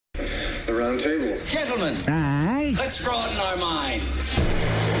round table. Gentlemen, Aye. let's broaden our minds.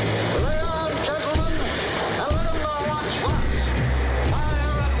 Lay on, gentlemen, and let 'em know what's what.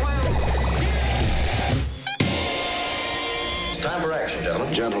 Fire at will. It's time for action,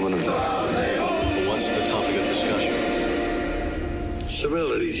 gentlemen. Gentlemen of the round table. What's the topic of discussion?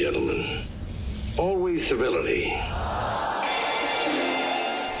 Civility, gentlemen. Always civility.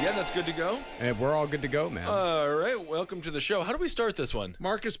 Yeah, that's good to go. And we're all good to go, man. All right, welcome to the show. How do we start this one?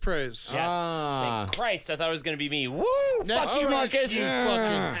 Marcus Praise. Yes. Thank Christ, I thought it was going to be me. Woo! Next Fuck you, week, Marcus. you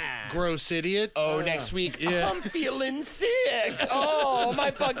fucking gross idiot. Oh, next week, Yeah. I'm feeling sick. Oh,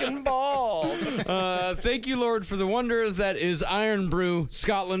 my fucking balls. Thank you, Lord, for the wonders that is Iron Brew,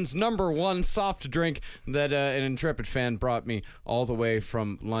 Scotland's #1 soft drink that an intrepid fan brought me all the way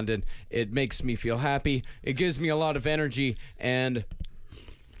from London. It makes me feel happy. It gives me a lot of energy, and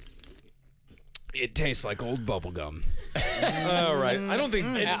it tastes like old bubblegum. All right. I don't think...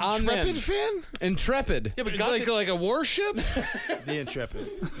 Intrepid fan? Intrepid. Yeah, but Like a warship? The Intrepid.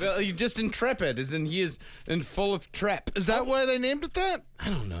 Well, just intrepid, as in he is full of trep. Is that why they named it that? I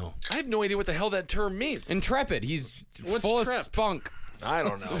don't know. I have no idea what the hell that term means. Intrepid. He's What's full trep? of spunk. I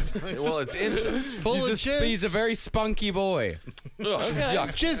don't know. Well, it's insect. Full of jizz? He's a very spunky boy.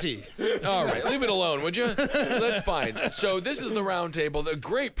 Jizzy. All right, leave it alone, would you? That's fine. So this is the round table. The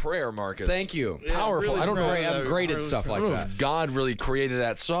great prayer, Marcus. Thank you. Powerful. really I don't know. proud of I'm great at stuff I like don't know that. if God really created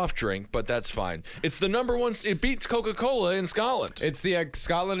that soft drink, but that's fine. It's the #1. It beats Coca-Cola in Scotland. It's the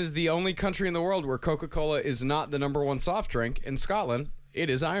Scotland is the only country in the world where Coca-Cola is not the #1 soft drink. In Scotland, it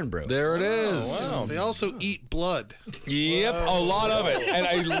is Iron Brew. There it is. Wow. They also eat blood. Yep, a lot of it, and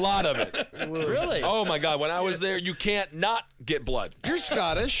a lot of it. Really? Oh my God! When I was there, you can't not get blood. You're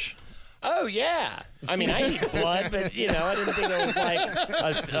Scottish. Oh, yeah. I mean, I eat blood, but, you know, I didn't think it was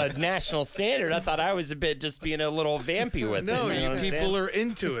like a national standard. I thought I was a bit just being a little vampy with No, it. You know what I'm people saying? are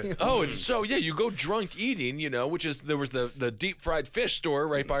into it. Oh, it's so yeah. You go drunk eating, you know, which is there was the deep fried fish store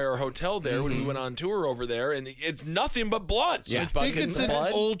right by our hotel there when we went on tour over there, and it's nothing but blood. Yeah. I think it's an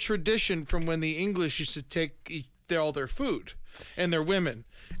old tradition from when the English used to eat all their food and their women,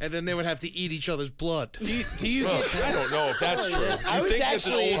 and then they would have to eat each other's blood. Do you I don't know if that's true. I You was think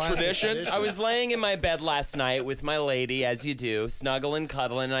actually it's an old tradition? I was laying in my bed last night with my lady, as you do, snuggling,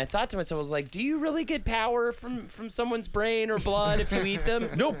 cuddling, and I thought to myself, I was like, do you really get power from someone's brain or blood if you eat them?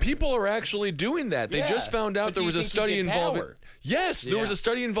 No, people are actually doing that. They Yeah. just found out But there do was you a think you study get involving. power? Yes, there was a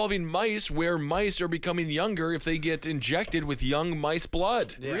study involving mice where mice are becoming younger if they get injected with young mice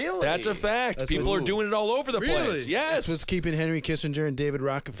blood. Really? That's a fact. That's People what- are doing it all over the Really? place. Yes. That's what's keeping Henry Kissinger and David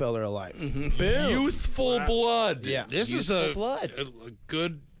Rockefeller alive. Youthful blood. Yeah. This is a blood.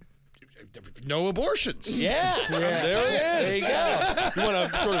 good. No abortions. Yeah. There it is. There you go. You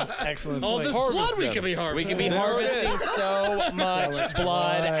want to sort of Excellent All point. this Harvest blood we them. could be harvesting. We can be harvesting so much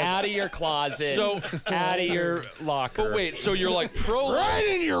blood out of your closet, out of your locker. But wait, so you're like pro Right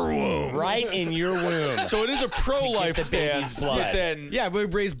in your womb. Right in your womb. So it is a pro-life the baby's stance, blood. but then Yeah, we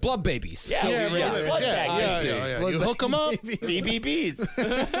raise blood babies. Yeah, we raise blood bags. You hook them up. BBBs.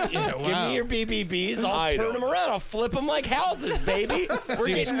 Give wow. me your BBBs. I'll I turn don't. them around. I'll flip them like houses, baby. We're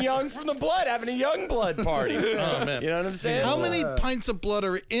getting young from the blood, having a young blood party. Oh, man. You know what I'm saying? How many pints of blood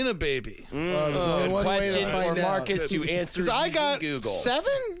are in a baby? There's only Good one way question to for find out. Marcus to answer Because I using got Google. 7?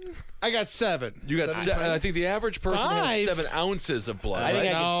 I got 7. you got. I think the average person has 5. 7 ounces of blood. I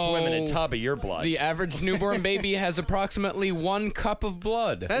think I right? can swim in a tub of your blood. The average newborn baby has approximately 1 cup of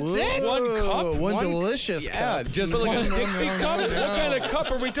blood. That's it? Whoa, one delicious Yeah, cup. just Like one. a Dixie cup. What kind of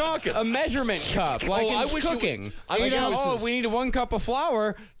cup are we talking? A measurement cup, like I in wish it cooking. I wish it was- Oh, we need 1 cup of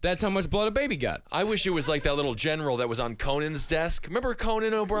flour. That's how much blood a baby got. I wish it was like that little general that was on Conan's desk. Remember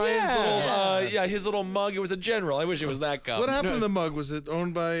Conan O'Brien's little, his little mug? It was a general. I wish it was that cup. What happened to the mug? Was it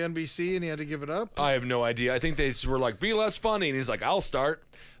owned by NBC and he had to give it up? I have no idea. I think they were like, be less funny. And he's like, I'll start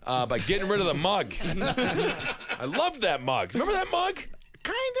by getting rid of the mug. I loved that mug. Remember that mug?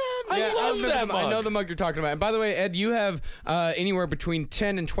 Kind of. I love remember that mug. I know the mug you're talking about. And by the way, Ed, you have anywhere between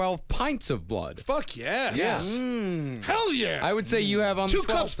 10 and 12 pints of blood. Fuck yes. Yeah. Hell yeah. I would say you have on 2 the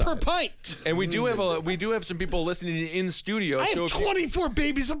 12 cups per side. pint. And we do have some people listening in studio. I so have if you- 24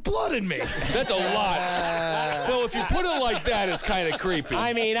 babies of blood in me. That's a lot. Well, if you put it like that, it's kind of creepy.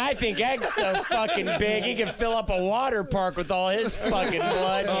 I mean, I think Egg's so fucking big, he can fill up a water park with all his fucking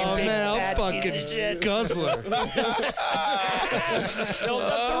blood. You Oh big man, I'll fat piece of fucking shit. guzzler. Fills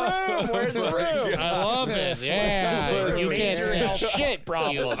up the room. Where's the room? I love it. Yeah. You can't sell shit.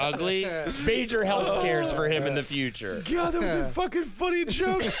 eyesight problems. Ugly. Major health scares for him in the future. God, that was a fucking funny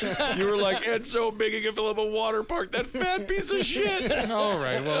joke. You were like, Ed's so big he can fill up a water park. That fat piece of shit. All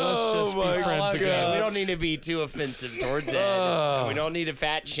right, well, let's just be friends Okay, again. we don't need to be too offensive towards Ed. And we don't need to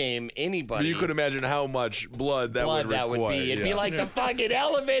fat shame anybody. You could imagine how much blood that would require. It'd be like the fucking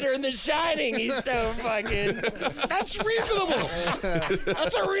elevator in The Shining. He's so fucking. That's reasonable.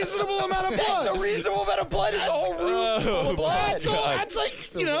 That's a reasonable amount of blood. That's a reasonable amount of blood. It's a whole room full of blood. That's like,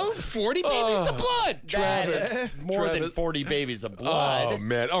 40 babies of blood. That is more than 40 babies of blood. Oh,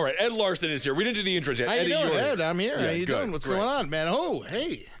 man. All right, Ed Larson is here. We didn't do the intros yet. How you Eddie, doing, you're here. Ed? I'm here. Yeah, How you good. doing? What's Great. going on, man? Oh,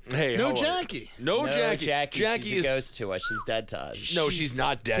 hey. Hey, No how are you? Jackie. No, No, Jackie. Jackie is a ghost to us. She's dead to us. No, she's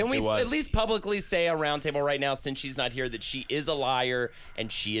not dead Can we to us. at least publicly say around table right now, since she's not here, that she is a liar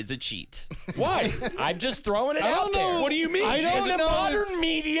and she is a cheat? Why? I'm just throwing it I out don't there. know. What do you mean? I She don't doesn't In know. modern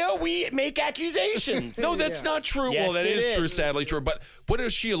media, we make accusations. No, that's not true. Yes, well, that it is true, is. sadly true. But what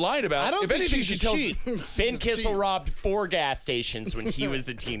is she lied about? I don't if think anything, she she tells. cheat. Ben Kissel robbed 4 gas stations when he was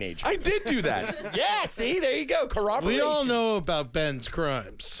a teenager. I did do that. Yeah, see, there you go. Corroboration. We all know about Ben's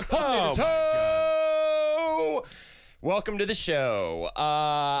crimes. Oh, Ho! Welcome to the show.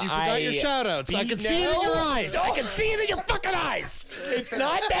 You forgot your shout-outs. I can see it in your eyes. I can see it in your fucking eyes. It's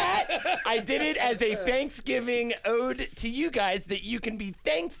not that. I did it as a Thanksgiving ode to you guys that you can be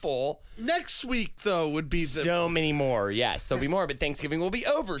thankful. Next week, though, would be the... So many more. Yes, there'll be more, but Thanksgiving will be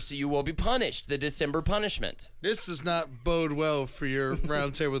over, so you will be punished. The December punishment. This does not bode well for your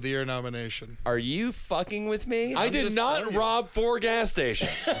Round Table of the Year nomination. Are you fucking with me? I did just not telling you. rob 4 gas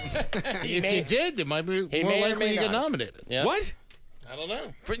stations. If you did, it might be He more may or likely may you get not. nominated. Yeah. What? I don't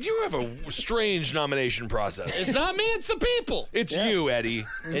know. But you have a strange nomination process. It's not me, it's the people. It's you, Eddie.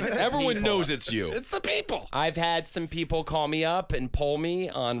 It's the Everyone people. knows it's you. It's the people. I've had some people call me up and poll me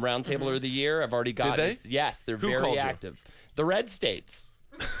on Roundtable of the Year. I've already got they? Yes, they're Who very called you? active. The red states.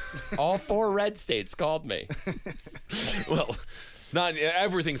 All 4 red states called me. Well, not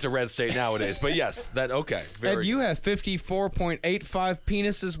everything's a red state nowadays, but yes, that okay. Very Ed, you have 54.85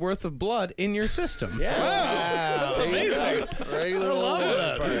 penises worth of blood in your system. Yeah. That's amazing. Regular I love old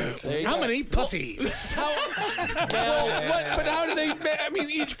that. park. There you How go. many pussies? well, what? But how do they? I mean,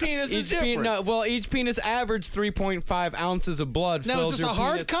 each penis is Each different. each penis average 3.5 ounces of blood. Now, fills is this your a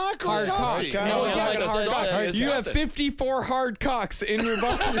hard penis. cock or Hard cock? soft? No, No, you how have much a hard does, cock. You have something. 54 hard cocks in your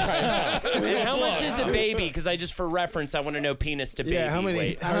body right now. And how much is a baby? Because just for reference, I want to know penis to baby Yeah, how many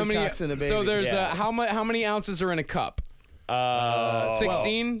weight. hard cocks in a baby? So there's Yeah. how many ounces are in a cup?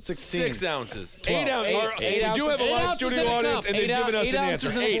 16. 6 ounces. 8 12. ounces. Eight We do have a ounces. live 8 ounces studio in a audience, cup. and they've given us 8 an ounces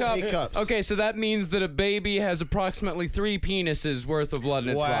answer. in a 8. cup. 8 cups. Okay, so that means that a baby has approximately 3 penises worth of blood in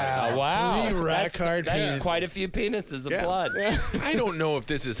its Wow. Oh, wow. 3 rack hard That's penises. quite a few penises of blood. I don't know if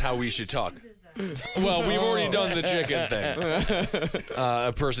this is how we should talk. Well, we've already done the chicken thing.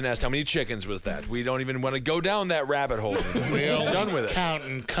 A person asked, how many chickens was that? We don't even want to go down that rabbit hole. We're done with it.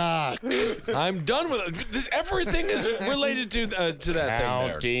 Counting cock. I'm done with it. Everything is related to that thing there.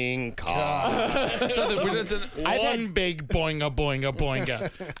 Counting cock. One big boinga, boinga, boinga.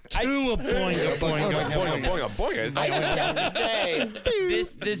 2 a boinga, boinga. I just have to say,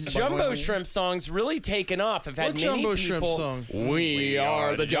 this jumbo shrimp song's really taken off. I've had What many jumbo people. shrimp song? We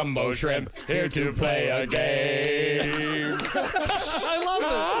are the jumbo shrimp, here to play a game. I love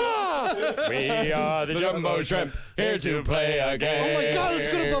it. We are the jumbo shrimp, here to play a game. Oh my God, let's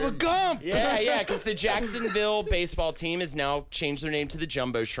go to Bubba Gump. Yeah, because the Jacksonville baseball team has now changed their name to the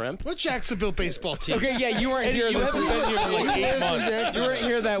Jumbo Shrimp. What Jacksonville baseball team? Okay, yeah, you weren't here. You haven't been here for like 8 months. You weren't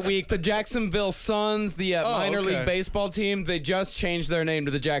here that week. The Jacksonville Suns, the minor okay. league baseball team, they just changed their name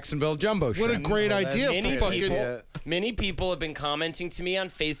to the Jacksonville Jumbo Shrimp. What a great idea Many for fucking... people, many people have been commenting to me on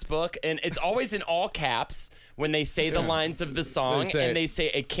Facebook, and it's always in all caps when they say the lines of the song, They say and it. they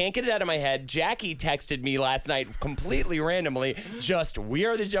say, I can't get it out of my head. Jackie texted me last night completely randomly, just, we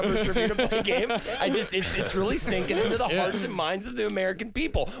are the Jumbo Shrimp here to play a game. It's really sinking into the hearts and minds of the American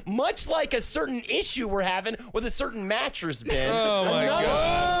people, much like a certain issue we're having with a certain mattress bin. Oh my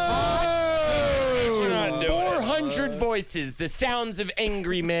We're not doing it. 400 voices, the sounds of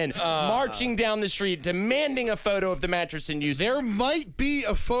angry men marching down the street, demanding a photo of the mattress in use. There might be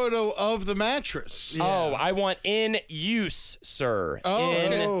a photo of the mattress. Oh, I want in use, sir. Oh,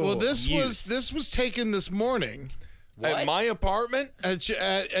 in okay. Well, this use. was taken this morning What? At my apartment? at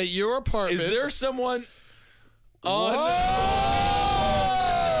your apartment. Is there someone on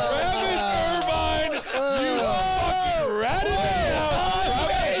Travis Irvine? You fucking ratted me out.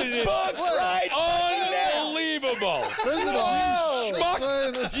 Facebook right Unbelievable. First of all,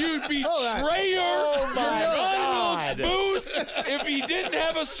 Schmuck, you betrayer. Oh my Ronald God. Booth. if he didn't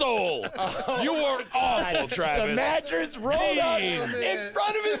have a soul, you are awful, Travis. The mattress rolled up in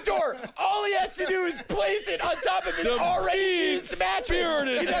front of his door. All he has to do is place it on top of his already used mattress.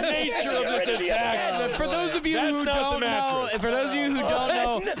 Spirited nature of this attack. For those of you That's who not the don't know, mattress. for those of you who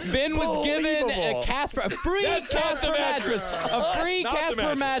don't know, Ben was given a Casper, a free That's not Casper the mattress, a free Not the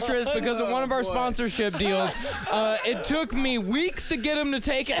Casper mattress because of one of our sponsorship deals. It took me weeks to get him to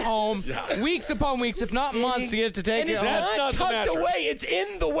take it home, weeks upon weeks, if not months, to get it to take And it it's home. That's not not the tucked mattress. away. It's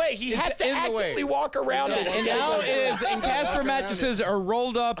in the way. He has to in the way. actively walk around it. And now it is, and Casper mattresses are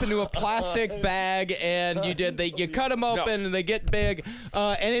rolled up into a plastic bag, and you cut them open, and they get big,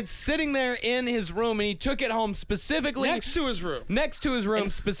 and it's sitting there in his room, and he took it home specifically Next to his room.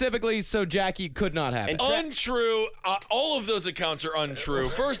 specifically so Jackie could not have it. Untrue. All of those accounts are untrue.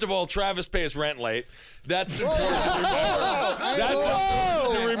 First of all, Travis pays rent late. That's important to remember. That's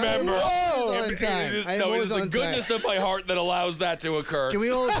important to remember. Always on time. I am No, it always is the on goodness time. of my heart that allows that to occur. Can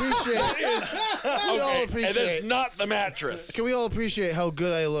we all appreciate? Can we all And that's appreciate? not the mattress. Can we all appreciate how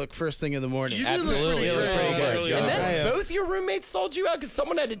good I look first thing in the morning? You do look Absolutely. pretty You look good. pretty good. Really And are. that's I am. both your roommates sold you out because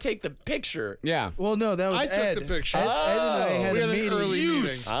someone had to take the picture. Yeah. Well, no, that was I took Ed. the picture. Ed and I had We a had an meeting. early You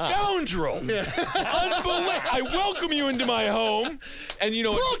meeting. scoundrel! Unbelievable! I welcome you into my home, and you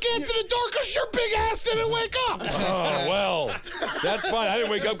know. Broke into the door because your big ass didn't wake up. Oh well, that's fine. I didn't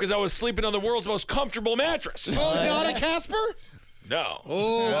wake up because I was sleeping on the world's most comfortable mattress. Oh, not a Casper? No,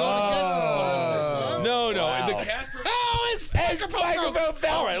 Oh, no. The Casper. How is Microphone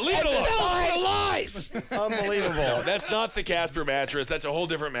fell. All right, leave it alone. lies? Unbelievable. No, that's not the Casper mattress. That's a whole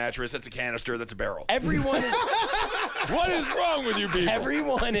different mattress. That's a canister. That's a barrel. Everyone is What is wrong with you people?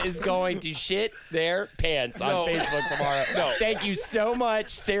 everyone is going to shit their pants on Facebook tomorrow. No. Thank you so much,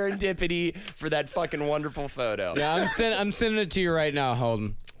 Serendipity, for that fucking wonderful photo. Yeah, I'm sending it to you right now,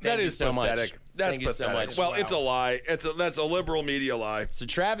 Holden. That Thank you is so much. pathetic. That's Thank you so pathetic. much. Well, Wow. it's a lie. That's a liberal media lie. So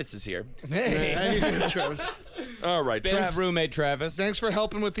Travis is here. Travis. All right, Ben's roommate Travis. Thanks for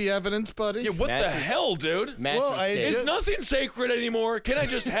helping with the evidence, buddy. Yeah, what the Mattress. hell, dude? Mattressgate. Is nothing sacred anymore? Can I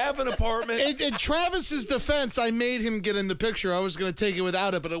just have an apartment? In Travis's defense, I made him get in the picture. I was going to take it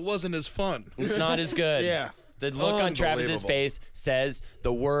without it, but it wasn't as fun. It's not as good. Yeah. The look on Travis's Unbelievable. face says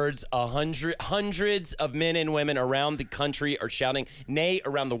the words hundreds of men and women around the country are shouting, nay,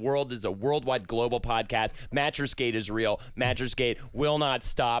 around the world. This is a worldwide global podcast. Mattressgate is real. Mattressgate will not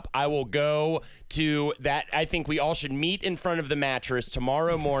stop. I will go to that. I think we all should meet in front of the mattress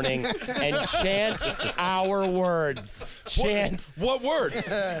tomorrow morning and chant our words. Chant. What words?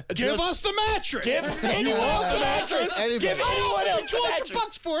 Give us the mattress. Give anyone else the mattress. Anybody. Give anyone else the $200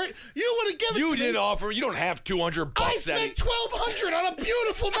 mattress. for it. You don't want to give it You to didn't me. offer. You don't have $200 I at spent it. $1,200 on a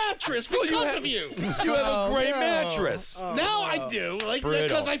beautiful mattress because of you. You have a great mattress. Now I do, like Brutal.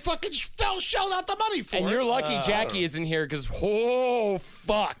 because I fucking shelled out the money for And it. you're lucky Jackie isn't here because, oh,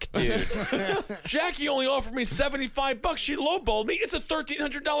 fuck, dude. Jackie only offered me $75. She lowballed me. It's a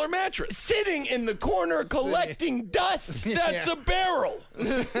 $1,300 mattress. Sitting in the corner collecting dust. That's a barrel.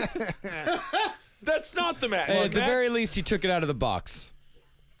 That's not the mattress. At the very least, he took it out of the box.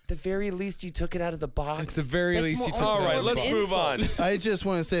 The very least, you took it out of the box. At the very That's least, more- you took it All out right, of the let's box. move on. I just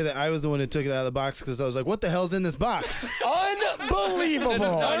want to say that I was the one who took it out of the box because I was like, "What the hell's in this box?" Unbelievable.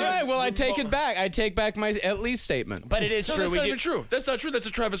 All right, well, I take it back. I take back my at least statement. But it is No, true. that's We not do. even true. That's not true. That's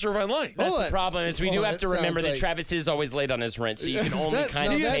a Travis Irvine line. That's Hold the on. problem is we do Well, have that to remember sounds that like- Travis is always late on his rent, so you can only That-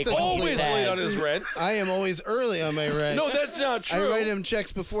 kind of no, that's take a what he Always late on says. his rent. I am always early on my rent. No, that's not I true. write him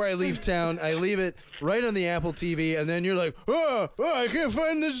checks before I leave town. I leave it right on the Apple TV, and then you're like, oh, I can't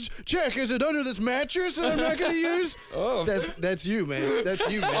find this check. Is it under this mattress that I'm not going to use? That's you, man.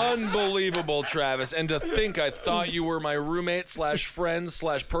 That's you, man. Unbelievable, Travis. And to think I thought you were my roommate slash friend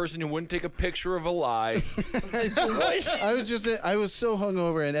slash person who wouldn't take a picture of a lie. I was so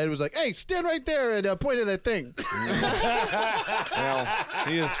hungover, and Ed was like, hey, stand right there and point at that thing. Well,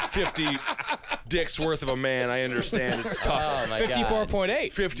 he is 50 dicks worth of a man. I understand. It's tough. Oh, my God.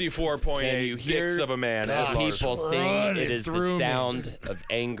 54.8. 54.8 dicks of a man. The Ed Larson. people sing. It is the sound of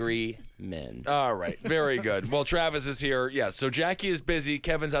angry men. All right, very good. Well, Travis is here. Yeah, so Jackie is busy.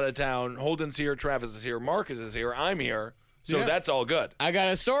 Kevin's out of town. Holden's here. Travis is here. Marcus is here. I'm here. So Yeah. that's all good. I got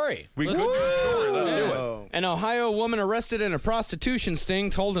a story. We could do a story. Let's do it. Oh. An Ohio woman arrested in a prostitution sting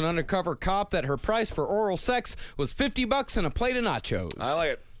told an undercover cop that her price for oral sex was $50 and a plate of nachos. I like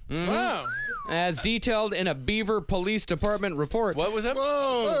it. Wow. As detailed in a Beaver Police Department report. What was that?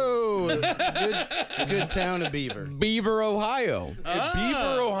 Oh, good town of Beaver. Beaver, Ohio.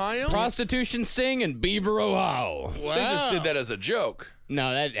 Beaver, Ohio? Prostitution sting in Beaver, Ohio. They just did that as a joke.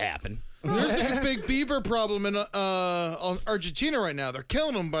 No, that happened. There's a big beaver problem in Argentina right now. They're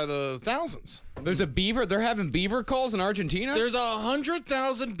killing them by the thousands. There's a beaver. They're having beaver culls in Argentina? There's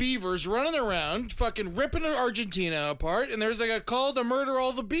 100,000 beavers running around, fucking ripping Argentina apart, and there's like a call to murder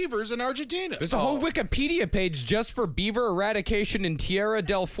all the beavers in Argentina. There's a whole Wikipedia page just for beaver eradication in Tierra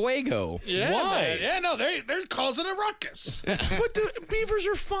del Fuego. Yeah, Why? man. Yeah, no, they're causing a ruckus. What beavers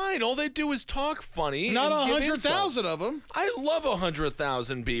are fine. All they do is talk funny. Not and give 100,000 of them. I love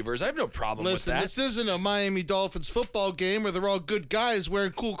 100,000 beavers. I have no problem Listen, with that. this isn't a Miami Dolphins football game where they're all good guys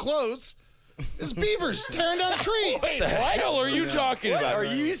wearing cool clothes. It's beavers tearing down trees. What the hell are you talking What about? are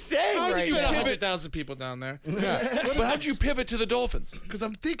you saying How did right you get now? 100,000 people down there? But how'd you pivot to the Dolphins? Because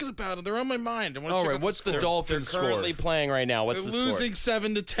I'm thinking about it. They're on my mind. I want to All check right, out what's the score. Dolphins score? Currently playing right now. What's They're the score? losing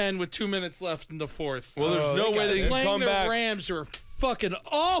 7-10 with 2 minutes left in the fourth. Well, there's no way they can playing come the back. Rams, who are fucking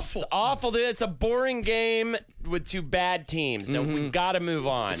awful. It's awful, dude. It's a boring game with two bad teams, so we gotta move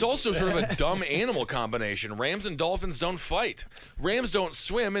on. It's also sort of a dumb animal combination. Rams and Dolphins don't fight. Rams don't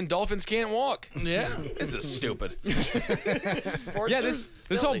swim, and Dolphins can't walk. Yeah. This is stupid. Sports Yeah, are this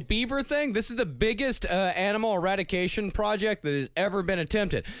whole silly. beaver thing, this is the biggest animal eradication project that has ever been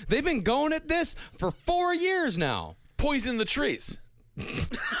attempted. They've been going at this for 4 years now. Poison the trees.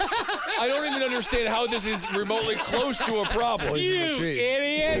 I don't even understand how this is remotely close to a problem.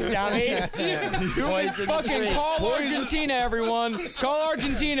 Idiot, dummies. Poison the Fucking tree. call Argentina, everyone. Call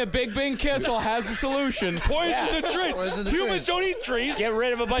Argentina. Big Ben Kissel has the solution. Poison the trees. Poison the Humans trees. don't eat trees. Get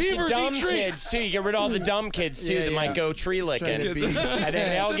rid of a bunch Beavers of dumb eat trees. kids too. You get rid of all the dumb kids too Yeah, that yeah. might go tree licking, Trying to be- and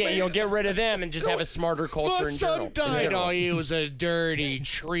then you'll get rid of them and just have a smarter culture in general. he was a dirty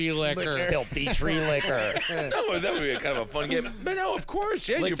tree licker. Filthy tree licker. No, that would be kind of a fun game. But no, of course,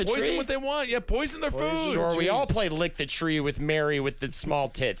 yeah, Lick you the poison tree? what they want. Yeah, poison their food. Sure, we all played lick the tree with Mary with the small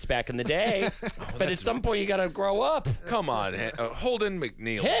tits back in the day, but at some point you gotta grow up. Come on, Holden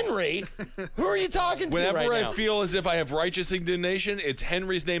McNeil. Henry, who are you talking to Whenever right I now? feel as if I have righteous indignation, it's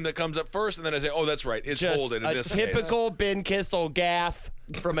Henry's name that comes up first, and then I say, "Oh, that's right, it's Just Holden." In a this typical Ben Kissel gaff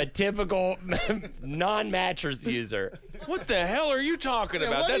from a typical non-mattress user. case. What the hell are you talking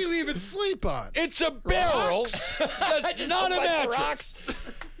about? What do That's you even sleep on? it's a barrel. That's Just not a bunch of mattress. rocks.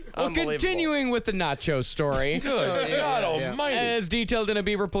 Well, Unbelievable. continuing with the nacho story. Good God Almighty! As detailed in a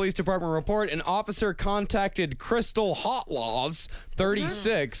Beaver Police Department report, an officer contacted Crystal Hotlaws,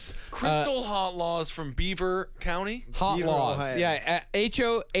 36. Crystal Hot Laws from Beaver County. Hot Laws. Ohio. Yeah,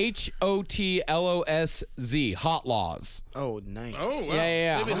 HOTLOSZ. Hot Laws. Oh, nice. Oh, wow.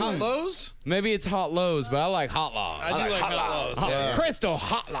 Yeah. Maybe hot lows? Maybe it's Hot Lows, but I like Hot Laws. I do like hot lows. Crystal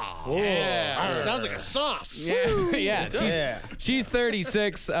Hot Laws. Yeah. Sounds like a sauce. Yeah, she's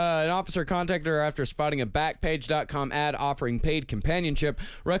 36. An officer contacted her after spotting a Backpage.com ad offering paid companionship.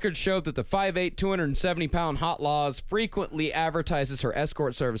 Records show that the 5'8", 270-pound Hot Laws frequently advertises her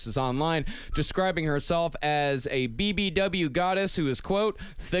escort services online, describing herself as a BBW goddess who is, quote,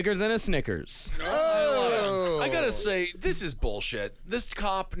 thicker than a Snickers. I gotta say, this is bullshit. This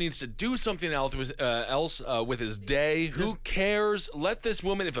cop needs to do something else with his day. Who cares? Let this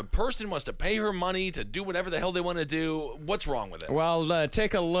woman, if a person wants to pay her money to do whatever the hell they want to do, what's wrong with it? Well,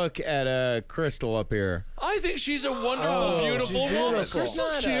 take a look at Crystal up here. I think she's a wonderful, beautiful she's woman. beautiful.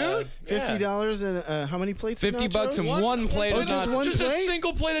 Crystal's cute. $50 and how many plates? of $50 and nachos? one plate of just nachos. one Just a plate?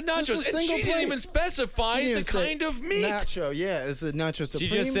 single plate of nachos. Just a And single she didn't plate. even specify She the didn't say kind of meat. Nacho, yeah, it's a nacho She supreme.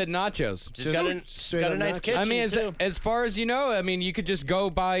 just said nachos. She's got a straight up nice nachos. kitchen I mean, too. as far as you know, I mean, you could just go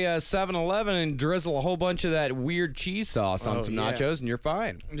buy a 7-Eleven and drizzle a whole bunch of that weird cheese sauce on some yeah. nachos, and you're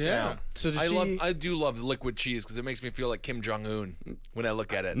fine. Yeah. So does I do love the liquid cheese because it makes me feel like Kim Jong-un when I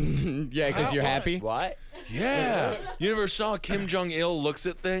look at it. Yeah, because you're happy. What? Yeah. You never saw Kim Jong-il looks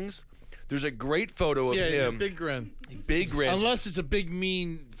at things? There's a great photo of Yeah, yeah, him. big grin. Big grin. Unless it's a big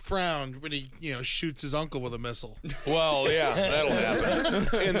mean frown when he, shoots his uncle with a missile. Well, yeah, that'll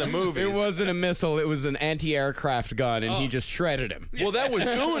happen in the movies. It wasn't a missile; it was an anti-aircraft gun, and he just shredded him. Well, that was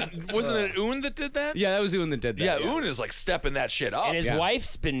Un. Wasn't it Un that did that? Yeah, that was Ewan that did that. Yeah, Un is like stepping that shit up. And his Yeah.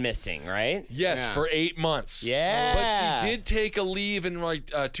 wife's been missing, right? Yes, Yeah. for 8 months. Yeah. But she did take a leave in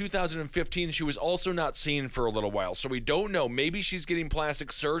 2015. She was also not seen for a little while. So we don't know. Maybe she's getting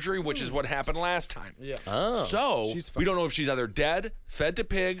plastic surgery, which is what happened last time. Yeah. Oh. So She's fine. we don't know if she's either dead, fed to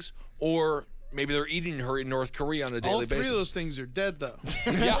pigs, or maybe they're eating her in North Korea on a daily All basis. three of those things are dead, though.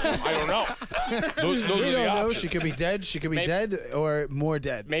 Yeah, I don't know. Those We are the don't know. options. She could be dead. She could be dead or more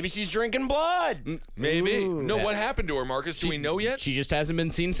dead. Maybe she's drinking blood. Maybe. Ooh. No, what happened to her, Marcus? Do we know yet? She just hasn't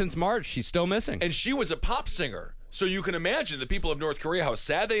been seen since March. She's still missing. And she was a pop singer. So you can imagine the people of North Korea, how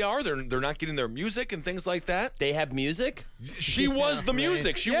sad they are. They're not getting their music and things like that. They have music? She was the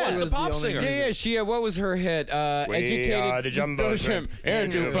music. She was the was pop the only singer. Yeah, she. What was her hit? Educated. are the Jumbo Shrimp. Here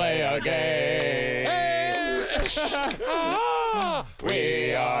to play a game.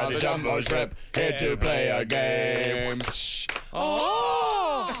 We are the Jumbo Shrimp, here to play a game.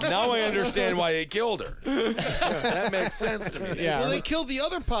 Now I understand why he killed her. That makes sense to me. Yeah. Well, they killed the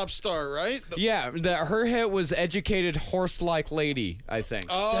other pop star, right? Yeah, her hit was educated horse-like lady, I think.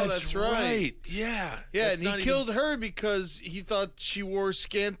 Oh, that's right. Yeah. Yeah, That's and he not killed her because he thought she wore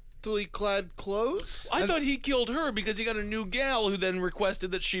scantily clad clothes. I thought he killed her because he got a new gal who then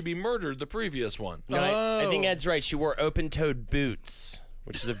requested that she be murdered, the previous one. No, I think Ed's right. She wore open-toed boots,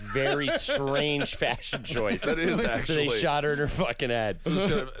 which is a very strange fashion choice. That is So actually. they shot her in her fucking head.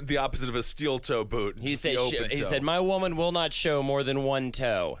 Instead of the opposite of a steel toe boot. He it's said, the open toe. "My woman will not show more than one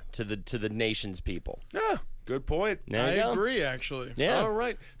toe to the nation's people." Yeah, good point. There I you go. agree, actually. Yeah, All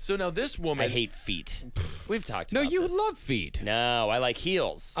right. So now this woman. I hate feet. We've talked. No, about you this. love feet. No, I like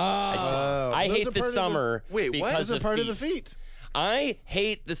heels. I Those hate are the part of the- summer. Wait, what? because Those are of part feet. of the feet. I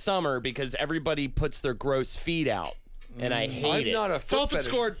hate the summer because everybody puts their gross feet out, and I hate I'm it. not a foot Dolphins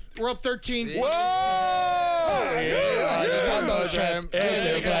fetish. scored. We're up 13. The Jumbo Shrimp,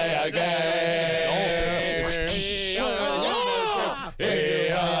 here to play a game. We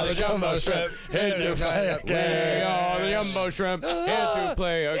are the Jumbo Shrimp, here to play a game. We are the Jumbo Shrimp, here to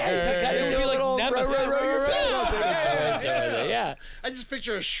play a Gotta game. do a little yeah, I just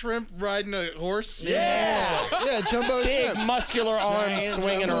picture a shrimp riding a horse. yeah. Yeah, Jumbo Big Shrimp. muscular arms Giant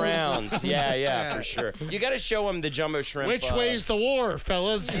swinging jumbo around. Yeah, for sure. You got to show him the jumbo shrimp. Which way's the war,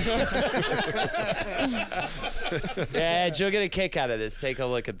 fellas? Yeah, you'll get a kick out of this. Take a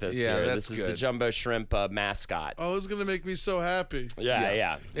look at this. Yeah, here. that's This is the good. jumbo shrimp mascot. Oh, it's going to make me so happy.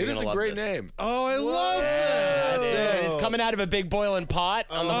 Yeah. It is a great name. Oh, I love that. It's coming out of a big boiling pot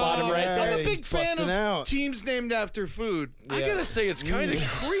on the bottom right yeah. there. I'm a He's big fan busting of out. teams named after food. I gotta say, it's kind of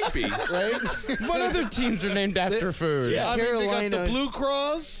creepy. Right? What other teams are named after food? I mean, they got Carolina. the Blue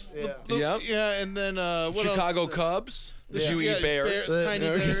Cross. Yep. Yeah, and then what Chicago else? Cubs. The Yeah, Chewy Bears. Tiny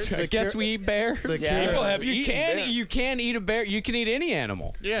Bears. I guess we eat bears. Yeah. People have You eaten can bears. you can eat a bear. You can eat any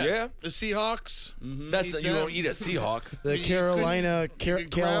animal. Yeah. The Seahawks. That's Eat you them. won't eat a Seahawk. The You Carolina could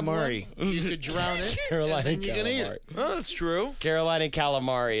grab calamari. one, You could drown it. Carolina and you can eat calamari. it. Oh, that's true. Carolina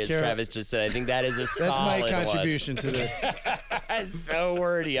calamari, as Travis just said. I think that is a That's solid my contribution to this. one. That's so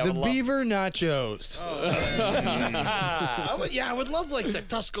wordy. I The would love- beaver nachos. I would love like the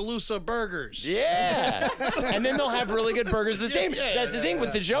Tuscaloosa burgers. Yeah. And then they'll have really good burgers the same. That's the thing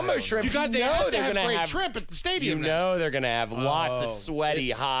with the jumbo shrimp. You got know have to they're have gonna great have shrimp at the You stadium. now. know they're gonna have lots of sweaty,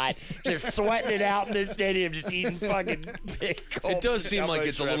 hot, just sweating it out in the stadium, just eating fucking big. It does seem like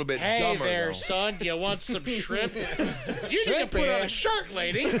it's a little bit Hey dumber, there, though. son. Do you want some shrimp? You need to put on a shirt,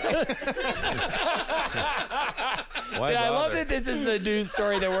 lady. Dude, I love that this is the news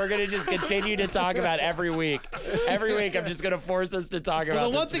story that we're gonna just continue to talk about every week. Every week, I'm just gonna force us to talk about.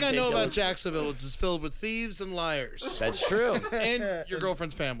 Well, the one this thing I know about ridiculous- Jacksonville is it's filled with thieves and liars. That's true. And your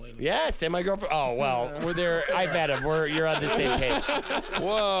girlfriend's family. Yes, and my girlfriend. Oh well, we're there. I met him. You're on the same page.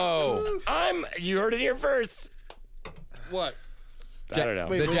 Whoa. You heard it here first. What? I don't know.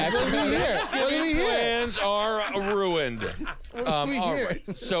 Wait, what do we hear? What do we hear? Plans are ruined. we All hear?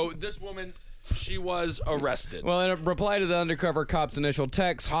 right. So this woman, she was arrested. Well, in a reply to the undercover cop's initial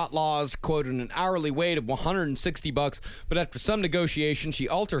text, Hot Laws quoted an hourly wage of $160, but after some negotiation, she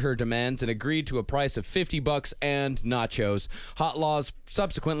altered her demands and agreed to a price of $50 and nachos. Hot Laws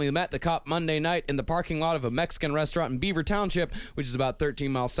subsequently met the cop Monday night in the parking lot of a Mexican restaurant in Beaver Township, which is about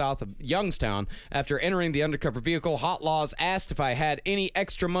 13 miles south of Youngstown. After entering the undercover vehicle, Hot Laws asked if I had any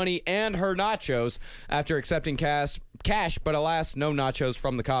extra money and her nachos. After accepting cash, but alas, no nachos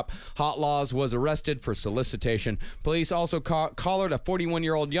from the cop. Hot Laws was arrested for solicitation. Police also collared a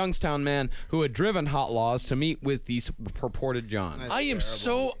 41-year-old Youngstown man who had driven Hot Laws to meet with these purported John. I am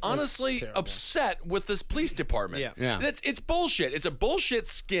so honestly terrible. upset with this police department. Yeah. It's bullshit. It's a bullshit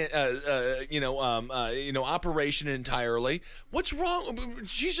operation entirely. What's wrong?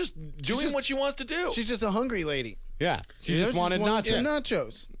 She's just doing what she wants to do. She's just a hungry lady. Yeah, she You just know, wanted nachos.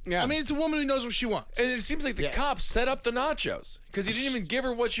 nachos. Yeah. I mean, it's a woman who knows what she wants. and it seems like the cop set up the nachos because he didn't even give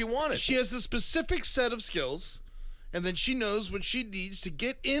her what she wanted. She has a specific set of skills, and then she knows when she needs to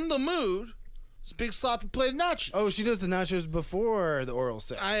get in the mood. It's a big sloppy plate of nachos. Oh, she does the nachos before the oral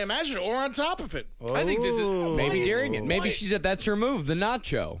sex. I imagine, or on top of it. I think this is Maybe during it. Maybe she said that's her move, the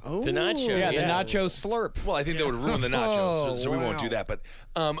nacho. The nacho. Yeah, the nacho slurp. well, I think that would ruin the nachos, so we won't do that. But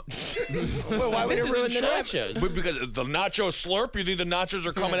Well, why would it ruin the nachos? But because the nacho slurp, you think the nachos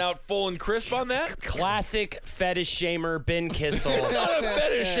are coming out full and crisp on that? Classic fetish shamer Ben Kissel. Not a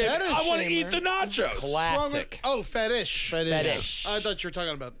fetish shame. Fetish I want to shamer. eat the nachos. Classic. Oh, fetish. Fetish. I thought you were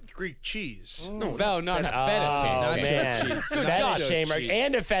talking about Greek cheese. No, not a Oh, fetish. man. Fetish shamer. cheese.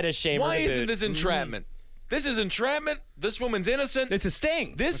 And a fetish shamer. Why to isn't boot. this entrapment? This is entrapment. This woman's innocent. It's a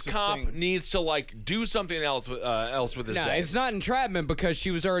sting. This cop needs to like do something else with his No, day. it's not entrapment because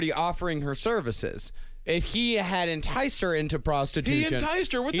she was already offering her services. If he had enticed her into prostitution, He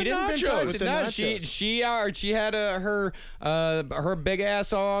enticed her with he the didn't nachos. entice With her. the No, nachos. she had her big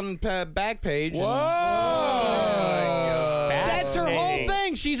ass on back page. Whoa! That's her whole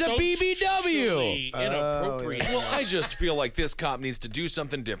thing. She's a BBW. Socially inappropriate. Well, I just feel like this cop needs to do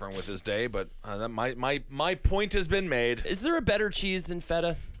something different with his day, but my point has been made. Is there a better cheese than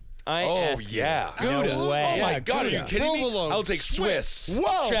feta? I Oh, ask you. yeah. Gouda. No way. Oh, my God, are you kidding me? Provolone, I'll take Swiss.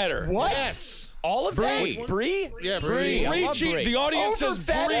 Whoa. Cheddar. What? Yes. All of Brie. that? Brie? Yeah, Brie. I Brie love cheese. Brie. The audience Over says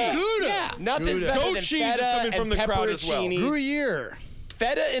feta? Brie. Gouda. Yeah. Nothing's Gouda. better Goat than cheese is feta coming from and the crowd as well. pepperoncinis. Gruyere.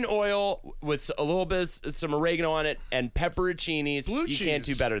 Feta and oil with a little bit of some oregano on it and pepperoncinis. Blue You can't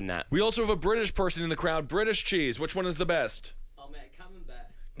do cheese. better than that. We also have a British person in the crowd. British cheese. Which one is the best? Oh man, Camembert.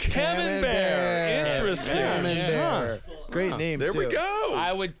 Camembert. Interesting. Camembert. Great name, There too. we go.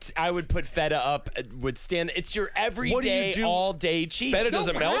 I would put feta up. Would stand. It's your What do you everyday, do? all day cheese. Feta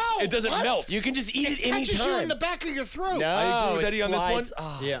doesn't melt. how? It doesn't What? melt. You can just eat it Catches you in anytime. the back of your throat. No, I agree with it Eddie on this one. slides-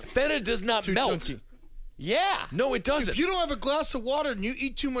 oh, Yeah. Feta does not Too melt. chunky. yeah. No, it doesn't. If you don't have a glass of water and you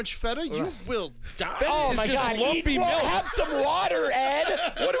eat too much feta, you will die. Oh It's my just God! lumpy Well, milk. have some water, Ed.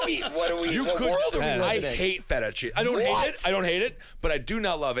 What do we? You what could. world are we I living in? hate feta cheese. I don't hate What? it. I don't hate it, but I do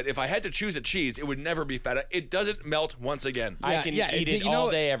not love it. If I had to choose a cheese, it would never be feta. It doesn't melt once again. I can eat it's- it all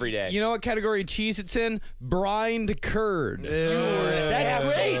day, every day. You know what category of cheese it's in? Brined curd. That's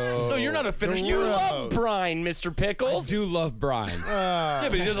great. No, you're not a finished. You love brine, Mr. Pickles. I do love brine. Yeah,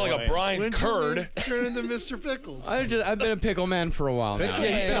 but he doesn't like a brine When'd you curd. turn into Mr. Pickles. I've been a pickle man for a while now.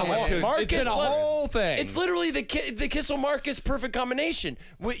 Pickle man. Marcus, It's been a whole thing. It's literally the Kissel Marcus perfect combination.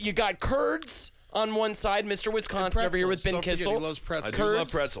 You got curds on one side, Mr. Wisconsin over here with Ben Don't forget, Kissel. he loves pretzels. I do love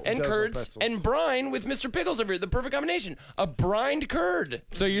pretzels. And He does love curds pretzels. and brine with Mr. Pickles over here. The perfect combination. A brined curd.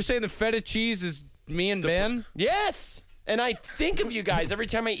 So you're saying the feta cheese is me and Ben? Yes. And I think of you guys every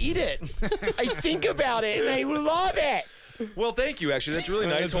time I eat it. I think about it and I love it. Well, thank you. Actually, that's really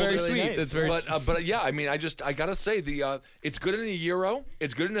nice. That's very really sweet. nice. That's very But yeah, I mean, I gotta say it's good in a gyro.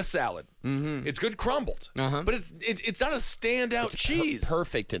 It's good in a salad. Mm-hmm. It's good crumbled. Uh-huh. But it's not a standout cheese.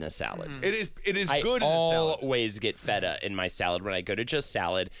 Perfect in a salad. It is I good in a salad. always get feta in my salad when I go to just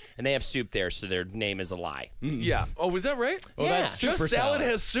salad, and they have soup there, so their name is a lie. Yeah. Oh, was that right? Yeah. that's Just super salad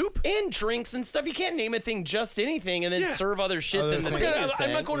salad. has soup. And drinks and stuff. You can't name a thing just anything and then Yeah. serve other shit than the things. thing Yeah, is I'm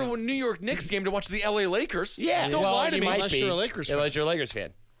saying. not going to a New York Knicks game to watch the LA Lakers. Yeah, Don't well, lie to you me. might Unless be. you're a Lakers fan. Unless you're a Lakers fan.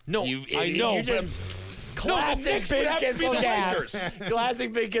 No, I know, You but just the classic Knicks would Big have to be Kissel the Gap. Lakers.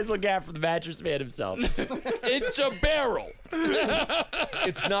 Classic Big Kissel Gap from the mattress man himself. It's a barrel.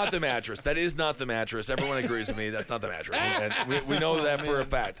 It's not the mattress. That is not the mattress. Everyone agrees with me. That's not the mattress. And we know that for a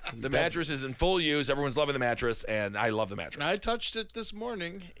fact. The mattress is in full use. Everyone's loving the mattress, and I love the mattress. I touched it this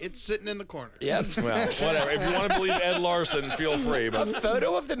morning. It's sitting in the corner. Yep. Well, whatever. If you want to believe Ed Larson, feel free. A But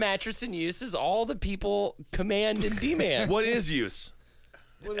photo of the mattress in use is all the people command and demand. what is use?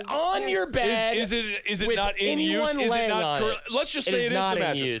 On your bed. Is it with not in use? anyone Is it laying not? on it. Let's just It say is it is not the in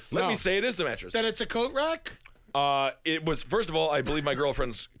mattress. use. Let No. me say it is the mattress. That it's a coat rack? It was, first of all, I believe my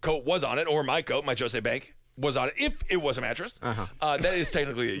girlfriend's coat was on it, or my coat, my Jose Bank was on it. If it was a mattress, that is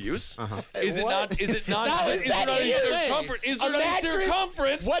technically a use. Is it What? not? Is it not? How is is there that not a in your way? circumference? Is A there not a mattress?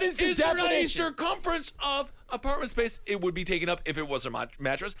 circumference? What is the Is there not a definition? circumference of apartment space? It would be taken up if it was a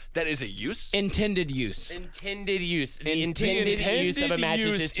mattress. That is a use. Intended use. Intended use. The The intended use of a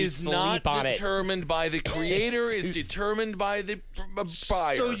mattress is to is sleep not on it. determined by the creator. It's It's- determined by the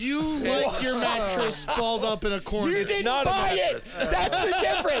buyer. So you like your mattress balled up in a corner? You It's didn't not a buy it. mattress. That's the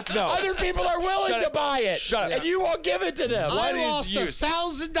difference. No. Other people are willing Shut to up. buy it. Shut up. And you won't give it to them. I What is lost use?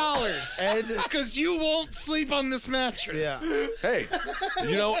 $1,000 because you won't sleep on this mattress. Yeah. Hey,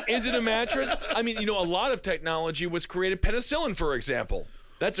 is it a mattress? I mean, a lot of technology was created. Penicillin, for example.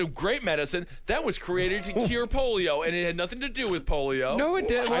 That's a great medicine. That was created to cure polio, and it had nothing to do with polio. No, it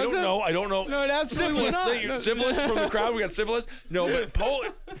didn't. I Was don't it? know. I don't know. No, it absolutely was syphilis. not. Syphilis from the crowd. We got syphilis. No, but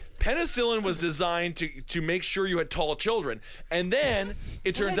penicillin was designed to make sure you had tall children. And then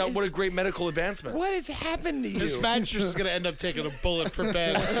it turns out what a great medical advancement. What has happened to you? This mattress is going to end up taking a bullet for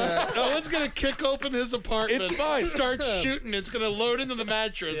Ben. Someone's going to kick open his apartment. It's fine. Start shooting. It's going to load into the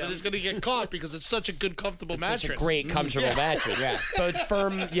mattress, and it's going to get caught because it's such a good, comfortable mattress. Such a great, comfortable mattress. Yeah. Both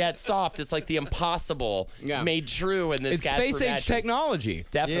firm yet soft. It's like the impossible Yeah. made true in this It's Casper space age mattress. technology.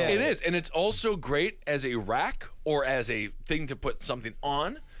 Definitely. It is, and it's also great as a rack or as a thing to put something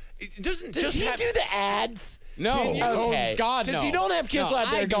on. It doesn't Does just he have, do the ads? No. Okay. Oh, God, no. Because you don't have kids No,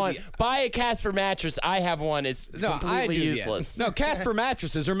 out there I do going, the- buy a Casper mattress. I have one. It's completely useless. No, Casper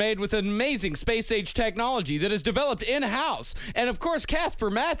mattresses are made with amazing space-age technology that is developed in-house. And, of course, Casper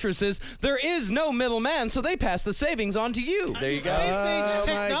mattresses, there is no middleman, so they pass the savings on to you. There you go. Space age Oh, my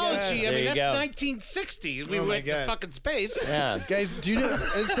technology. God. I mean, There you that's go. 1960. We Oh, my went to God. fucking space. Yeah. Guys, do you know?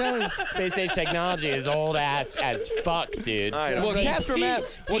 It sounds. Space age technology is old ass as fuck, dude. Well, Deep Casper, sea-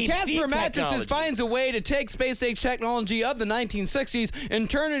 well, deep Casper sea mattresses technology. finds a way to take space-age technology of the 1960s and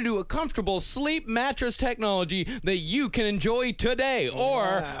turn it into a comfortable sleep mattress technology that you can enjoy today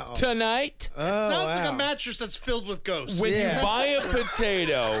or tonight. Sounds like a mattress that's filled with ghosts. When Yeah. you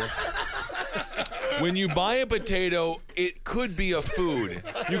buy a potato, it could be a food.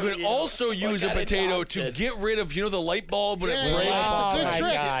 You can also use a kind of potato to nonsense. get rid of, the light bulb when Yeah, it breaks. yeah. Oh, It's a good my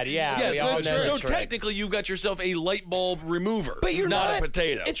trick. God, yeah. Yes, we all know so the trick. technically you've got yourself a light bulb remover, But you're not not a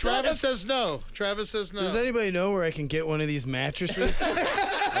potato. It's Travis says no. Travis says no. Does anybody know where I can get one of these mattresses? I'll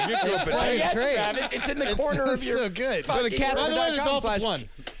get you a It potato. sounds yes, great. Travis, it's in the It corner of sounds your so good. Go to By the way, the Casper.com/. Dolphins won.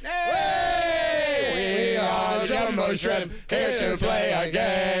 We are the Jumbo Shrimp, here to play a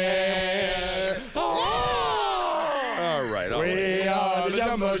game. All right. We are the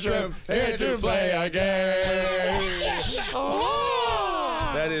Jumbo Shrimp, here to play a game.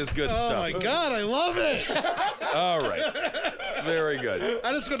 That is good Oh stuff. my God, I love it. All right. Very good.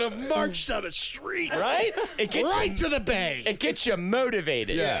 I'm just gonna march down the street right? It gets right you, to the bay. it gets you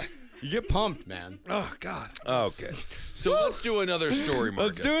motivated. Yeah. You get pumped, man. Oh God. Okay. So let's do another story,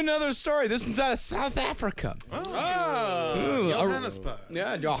 Marcus. Let's do another story. This one's out of South Africa. Oh, Johannesburg.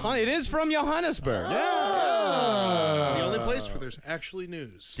 Yeah, it is from Johannesburg. The only place where there's actually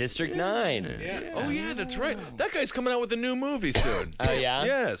news. District 9. Oh, yeah, that's right. That guy's coming out with a new movie soon. Oh, yeah?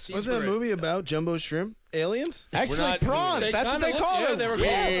 Yes. What's that movie about? Jumbo Shrimp? Aliens? Actually, not- prawns. They That's what kinda they look- call yeah, them. they were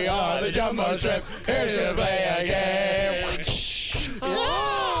We are the Jumbo Shrimp, here to play a game.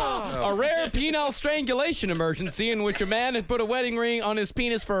 A rare penile strangulation emergency in which a man had put a wedding ring on his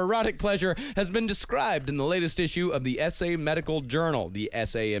penis for erotic pleasure has been described in the latest issue of the SA Medical Journal, the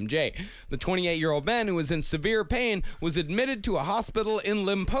SAMJ. The 28-year-old man, who was in severe pain, was admitted to a hospital in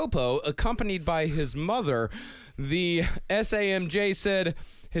Limpopo, accompanied by his mother. The SAMJ said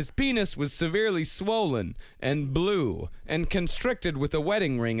his penis was severely swollen and blue and constricted with a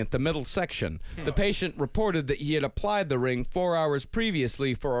wedding ring at the middle section. The patient reported that he had applied the ring 4 hours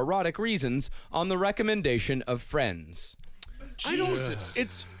previously for erotic reasons on the recommendation of friends. I don't.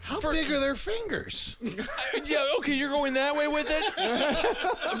 It's How big are their fingers? yeah. Okay, you're going that way with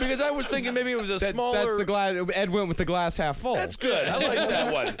it because I was thinking maybe it was a smaller. That's the glass. Ed went with the glass half full. That's good. I like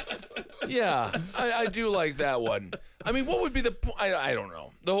that one. Yeah, I do like that one. I mean, what would be the point? I don't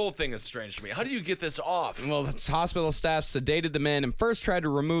know. The whole thing is strange to me. How do you get this off? Well, hospital staff sedated the man and first tried to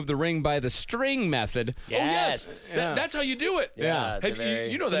remove the ring by the string method. Yes. That's how you do it. Yeah, Have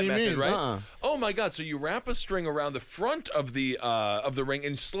you know that do you method, mean? right? Oh my God! So you wrap a string around the front of the ring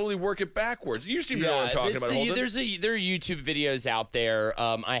and slowly work it backwards. You seem to know what I'm talking about. Holden. There are YouTube videos out there.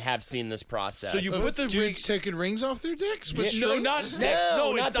 I have seen this process. So you put the ring. Dudes taking rings off their dicks with No, strings? not dicks. No,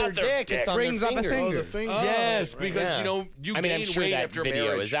 No, not it's their not their dick. It's on Rings their on the fingers. finger. The finger. Yes, because Yeah. you I mean, I'm gain sure weight that after video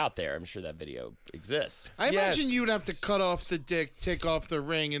marriage. is out there. I'm sure that video exists. I Yes. imagine you'd have to cut off the dick, take off the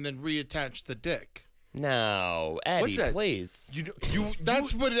ring, and then reattach the dick. No, Eddie, What's that? please.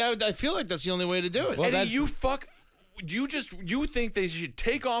 That's what I feel like. That's the only way to do it. Well, Eddie, that's- you think they should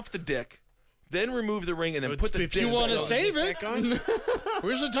take off the dick, then remove the ring, and then put the if dick you want to back on. save it,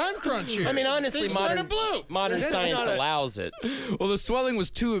 where's the time crunch here? I mean, honestly, Things modern turning blue. That's science not a- allows it. Well, the swelling was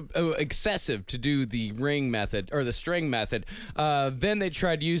too excessive to do the ring method or the string method. Then they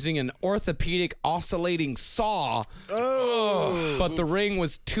tried using an orthopedic oscillating saw. Oh! But the ring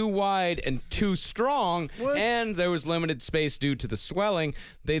was too wide and too strong, and there was limited space due to the swelling.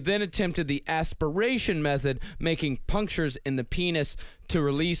 They then attempted the aspiration method, making punctures in the penis to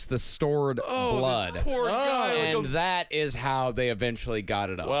release the stored blood. This poor guy. And that is how they eventually got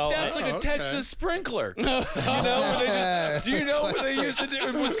it up. Well, That's like a okay. Texas sprinkler. Do you know what they used to do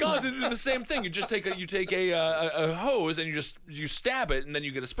in Wisconsin? They do the same thing. You just take a hose and you stab it, and then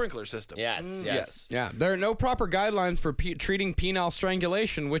you get a sprinkler system. yes. Yeah, there are no proper guidelines for treating penile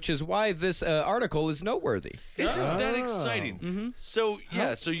strangulation, which is why this article is noteworthy. Isn't that exciting? So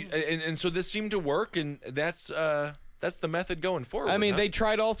yeah, so you, and so this seemed to work, and that's that's the method going forward. I mean, huh? they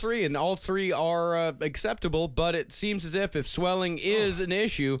tried all three, and all three are acceptable, but it seems as if swelling is an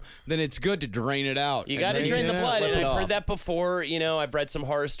issue, then it's good to drain it out. You got to drain the blood, Slip and it I've off. heard that before. You know, I've read some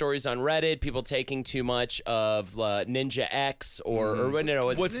horror stories on Reddit, people taking too much of Ninja X or no,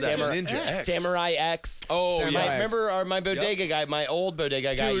 it's What's that? Ninja X? Samurai X. Oh, Samurai yeah. X. Remember my bodega guy, my old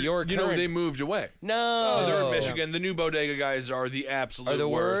bodega guy, Dude, your you know current- they moved away. No. Oh, they're in Michigan. The new bodega guys are the absolute Are the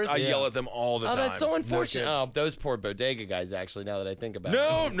worst? I Yeah. yell at them all the Oh, time. that's so unfortunate. Oh, those poor bodega guys, actually, now that I think about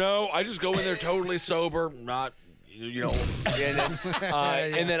it. No, I just go in there totally sober, not,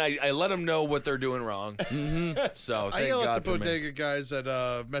 and then I let them know what they're doing wrong. Mm-hmm. So I thank yell God at the for me. bodega guys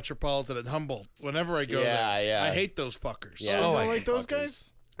at Metropolitan and Humboldt whenever I go Yeah, there. yeah. I hate those fuckers. Yeah. You Oh, don't I like hate those fuckers. guys?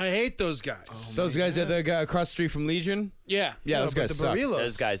 I hate those guys. Those guys at the guy across the street from Legion? Yeah. Yeah, those but guys the suck. burritos.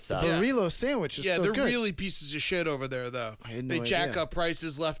 Those guys suck. The burrito sandwich is Yeah, so they're good. really pieces of shit over there, though. had no They jack idea. up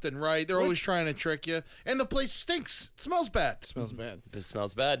prices left and right. They're always trying to trick you. And the place stinks. It smells bad. smells bad. It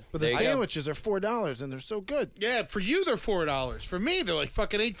smells bad. But the There you go. sandwiches are $4 and they're so good. Yeah, for you, they're $4. For me, they're like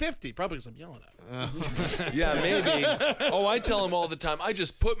fucking $8.50. Probably because I'm yelling at them. Yeah, maybe. Oh, I tell them all the time. I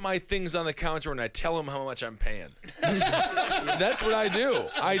just put my things on the counter and I tell them how much I'm paying. That's what I do.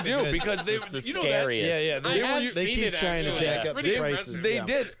 I do because they, It's the you know scariest. that, They keep trying to jack up the prices. They yeah.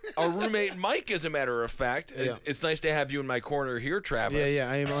 did. Our roommate Mike, as a matter of fact. Yeah. It's nice to have you in my corner here, Travis. Yeah,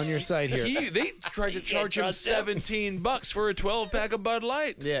 I am on your side here. They tried to charge him trust him. $17 for a 12-pack of Bud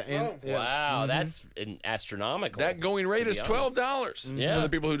Light. Yeah, and yeah. Wow, that's an astronomical. That going rate to is be honest. $12. Yeah. For the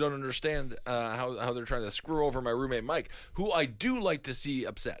people who don't understand how they're trying to screw over my roommate Mike, who I do like to see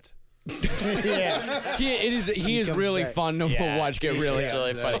upset. yeah. He is comes really back. fun to watch get really. It's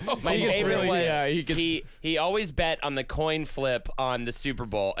really funny. My He gets favorite really- was yeah, he gets- he always bet on the coin flip on the Super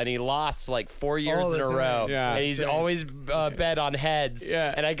Bowl, and he lost like 4 years All in the a time. row. Yeah. And he's always bet on heads.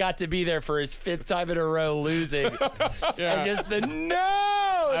 Yeah. And I got to be there for his 5th time in a row losing. And just the no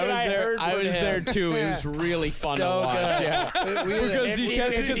I that was I there. heard I from was him. there too. It was really fun to So watch. good. Yeah. We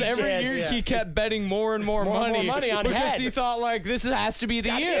had a- Because every year chance. he kept betting more and more More and money, more money on because heads. he thought like this has to be the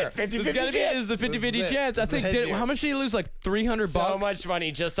gotta be year. it. 50-50 This gotta be it. chance. This is a 50-50 This is it. chance. I This is think the head year. how much did he lose? Like $300 So much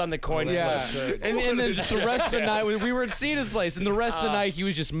money just on the coin Yeah, flip. and then just the rest of the night we were at Cena's place, and the rest of the night he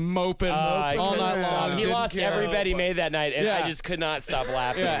was just moping I all couldn't night stop. long. He Didn't lost care. every bet he made that night, and Yeah. I just could not stop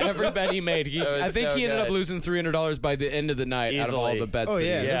laughing. Yeah, every bet he made. was I think so he ended up good. losing $300 by the end of the night out of all Easily. the bets. Oh that he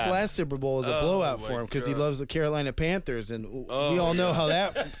yeah, made. Yeah. this last Super Bowl was a blowout for him because he loves the Carolina Panthers, and we all know how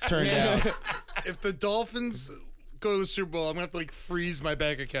that turned out. If the Dolphins go to the Super Bowl, I'm going to have to like freeze my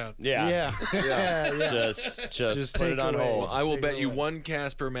bank account. Yeah. Yeah. Just put take it on away. hold. I will Take bet it you away. one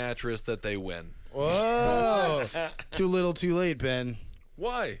Casper mattress that they win. Whoa! Too little, too late, Ben.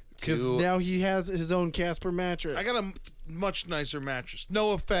 Why? Because now he has his own Casper mattress. I got a much nicer mattress.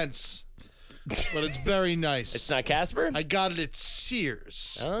 No offense, but it's very nice. It's not Casper? I got it at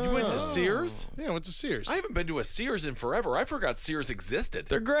Sears. You went to Sears? Yeah, I went to Sears. I haven't been to a Sears in forever. I forgot Sears existed.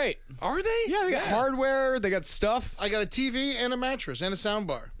 They're great. Are they? Yeah, they got hardware. They got stuff. I got a TV and a mattress and a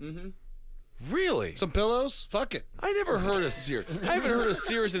soundbar. Really? Some pillows. Fuck it. I never heard of Sears. I haven't heard of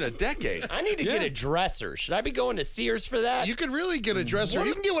Sears in a decade. I need to get a dresser. Should I be going to Sears for that? You could really get a dresser.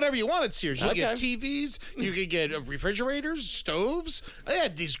 You can get whatever you want at Sears. You can get Okay. TVs. You can get refrigerators, stoves. I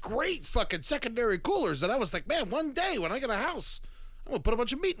had these great fucking secondary coolers that I was like, man, one day when I get a house, I'm gonna put a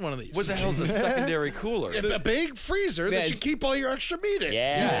bunch of meat in one of these. What the hell's a secondary cooler? A big freezer that you keep all your extra meat in.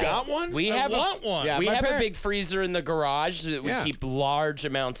 Yeah. You got one? We I have want one. Yeah, We my have a parent- big freezer in the garage that we Yeah. keep large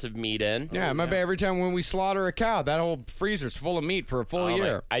amounts of meat in. Yeah, my every time when we slaughter a cow, that whole freezer's full of meat for a full Oh, year.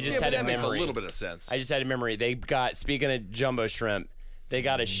 man. I just Yeah, had but a that makes a memory. little bit of sense. I just had a memory. They got, speaking of jumbo shrimp, they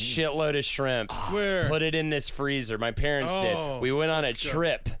got a shitload of shrimp. Where? Put it in this freezer. My parents Oh, did. We went on a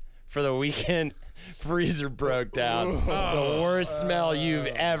trip for the weekend. Freezer broke down. The worst smell you've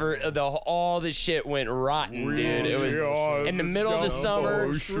ever. All the shit went rotten, dude. It was in the middle of the summer.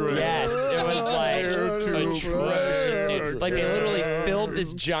 Yes, it was like atrocious, dude. Like they literally filled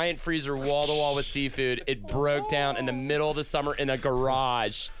this giant freezer wall to wall with seafood. It broke down in the middle of the summer in a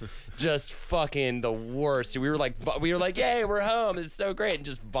garage. Just fucking the worst. We were like, "Yay, we're home! It's so great!" And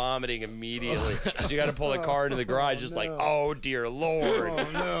just vomiting immediately. So you got to pull the car into the garage, just like, "Oh dear Lord,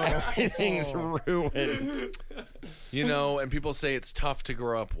 everything's ruined." You know, and people say it's tough to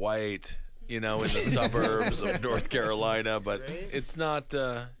grow up white, you know, in the suburbs of North Carolina, but it's not,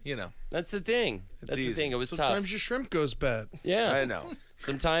 you know. That's the thing. That's the easy. thing. It was Sometimes tough. your shrimp goes bad. Yeah, I know.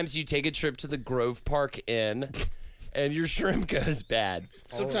 Sometimes you take a trip to the Grove Park Inn, and your shrimp goes bad.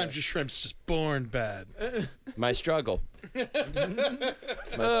 Sometimes your shrimp's just born bad. My struggle.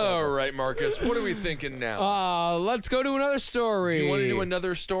 All right, Marcus. What are we thinking now? Let's go to another story. Do you want to do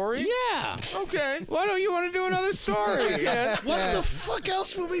another story? Yeah. Okay. Why don't you want to do another story? What the fuck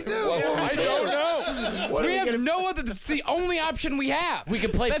else would we do? I don't know. We have no other. That's the only option we have. We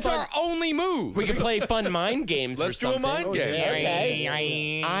can play That's fun- our only move. We can play fun mind games or Let's do a something. mind game.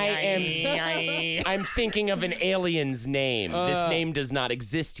 Okay. I'm thinking of an alien's name. This name does not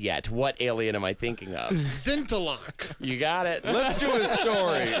exist yet. What alien am I thinking of? Zintalok. You got it. Let's do a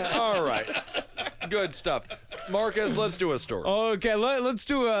story. All right. Good stuff. Marcus, let's do a story. Okay, let's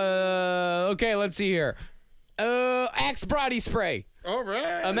do a. Okay, let's see here. Axe body spray. All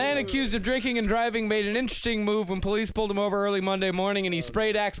right. A man accused of drinking and driving made an interesting move when police pulled him over early Monday morning, and he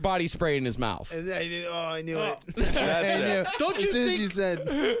sprayed Axe body spray in his mouth. I knew it. That's I knew. it. Don't you as soon as think- you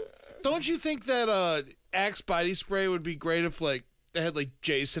said, Don't you think that Axe body spray would be great if like they had like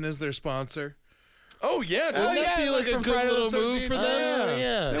Jason as their sponsor? Oh, yeah. Wouldn't that be like a from good Friday the little move 13th? for them?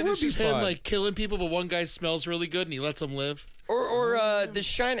 Yeah. And would it's be just him fun. like killing people, but one guy smells really good and he lets them live. Or The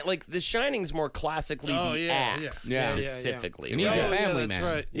Shining. Like The Shining's more classically Oh, the yeah, axe yeah. Yeah, specifically. And he's right? a family that's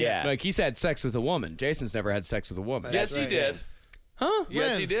man. right. Yeah. Like he's had sex with a woman. Jason's never had sex with a woman. Yes, he did. Huh?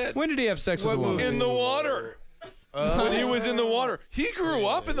 Yes, he did. When did he have sex with a What woman? In the water. When he was in the water. He grew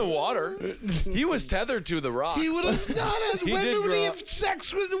up in the water. He was tethered to the rock. He would have not. He When did would grow he up. have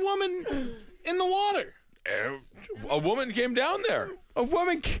sex with a woman in the water? A woman came down there. A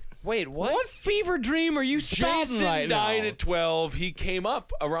woman. Wait, what? What fever dream are you spouting Jason right died now? at 12. He came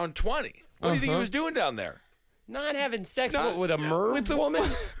up around 20. What do you think he was doing down there? Not having sex Not- with a merv woman?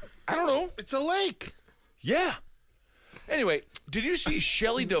 I don't know. It's a lake. Yeah. Anyway, did you see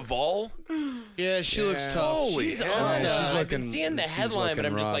Shelley Duvall? Yeah, she looks tough. Holy She's hell. on She's side. I've been looking- seeing the she's headline, but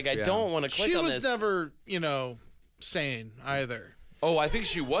looking I'm just rough, like, I yeah. don't want to click She on was this. never, sane either. Oh, I think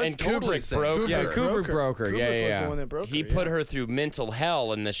she was And totally Kubrick sane. broke Yeah, her. Kubrick broke her. Kubrick Yeah, was yeah, the one yeah. that broke He her, put yeah. her through mental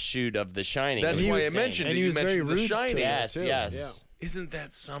hell in the shoot of The Shining. That's It was why I insane. mentioned And it. he You was very mentioned The rude to Shining. her. Yes, too. yes. Isn't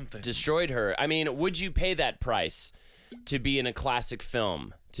that something? Destroyed her. I mean, would you pay that price to be in a classic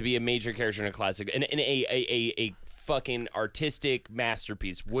film, to be a major character in a classic, in a fucking artistic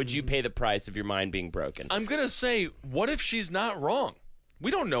masterpiece? Would you pay the price of your mind being broken? I'm going to say, what if she's not wrong? We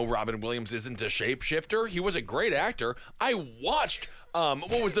don't know Robin Williams isn't a shapeshifter. He was a great actor. I watched,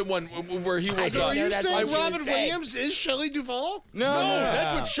 what was the one where he was... know Are you that's saying what you Robin would say. Williams is Shelley Duvall? No,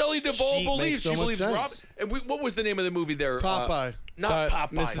 that's what Shelley Duvall She believes. makes so She much believes sense. Robin... And what was the name of the movie there? Popeye. Not Popeye.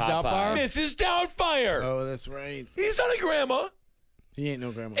 Mrs. Doubtfire? Mrs. Doubtfire. Oh, that's right. He's not a grandma. He ain't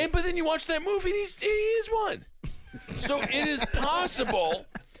no grandma. But then you watch that movie, and he is one. So it is possible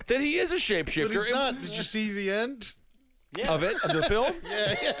that he is a shapeshifter. But he's not. Did you see the end? Of the film?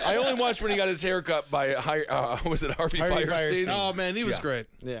 Yeah. I only watched when he got his hair cut by was it Harvey Harvey Firestein? Firestein. Oh, man, he was Yeah. great.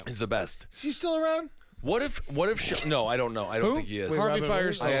 Yeah. He's the best. Is he still around? What if no, I don't know. I don't think he is. Wait, Harvey Robin Firestein.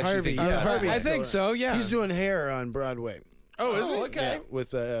 Williams? I actually Harvey, think- yeah. Harvey's I still think so, yeah. He's doing hair on Broadway. Oh, is he? Okay.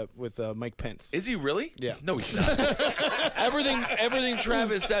 Yeah, with Mike Pence. Is he really? Yeah. No, he's not. everything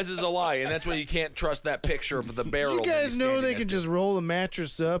Travis says is a lie, and that's why you can't trust that picture of the barrel. You that guys he's know standing they next can to. just roll a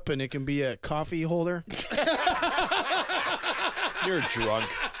mattress up and it can be a coffee holder? You're drunk.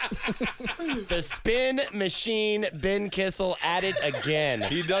 The spin machine, Ben Kissel, at it again.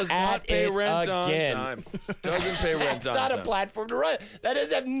 He does not At pay it rent again. on time. Doesn't pay rent That's on not time. a platform to run. That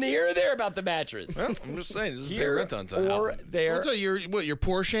doesn't have near or there about the mattress. Well, I'm just saying, doesn't pay Here rent on time. or there. So you're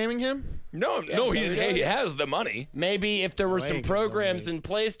poor shaming him? No, he has the money. Maybe if there were some Wait, programs in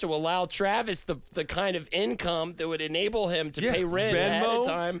place to allow Travis the kind of income that would enable him to pay rent ahead Venmo? of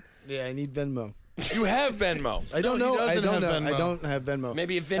time. Yeah, I need Venmo. You have Venmo. I don't No, he know. I doesn't don't have know. I Venmo. don't have Venmo.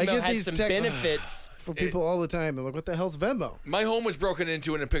 Maybe if I Venmo get had these some texts benefits. for people all the time. I'm like, what the hell's Venmo? My home was broken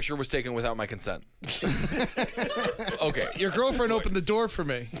into and a picture was taken without my consent. Okay, Your girlfriend opened the door for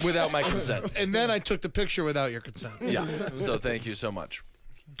me, without my consent. and then I took the picture without your consent. Yeah. So thank you so much.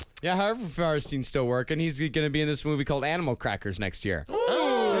 Yeah, Harvey Firestein's still working. He's going to be in this movie called Animal Crackers next year.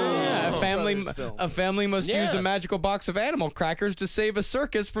 Yeah, Brothers film. a family must use Yeah. a magical box of animal crackers to save a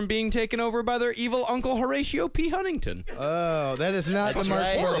circus from being taken over by their evil Uncle Horatio P. Huntington. Oh, that is not That's the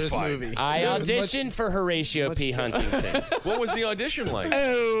Marx right. Brothers Horrifying. movie. I That is auditioned for Horatio P. Huntington. What was the audition like?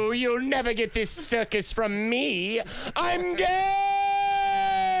 Oh, you'll never get this circus from me. I'm gay!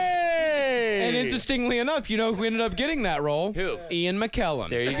 And interestingly enough, you know who ended up getting that role? Who? Ian McKellen.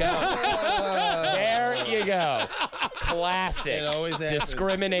 There you go. There you go. Classic. always happens.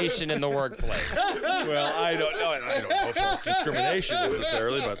 Discrimination in the workplace. Well, I don't know. I don't know if it's discrimination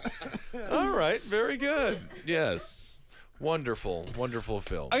necessarily, but all right, very good. Yes. Wonderful, wonderful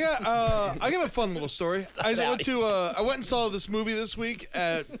film. I got a fun little story. I went and saw this movie this week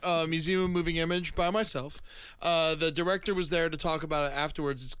at Museum of Moving Image by myself. The director was there to talk about it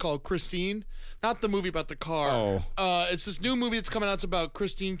afterwards. It's called Christine, not the movie about the car. It's this new movie that's coming out. It's about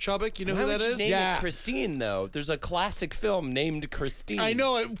Christine Chubbuck. You know who that is? Name it Christine, though. There's a classic film named Christine. I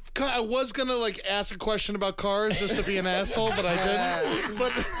know. I was gonna ask a question about cars just to be an asshole, but I didn't.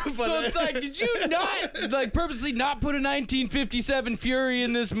 But So it's like, did you not purposely not put a 1957 Fury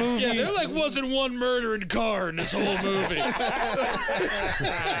in this movie? Yeah, there wasn't one murdering car in this whole movie.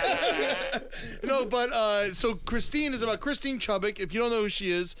 No, but so Christine is about Christine Chubbuck. If you don't know who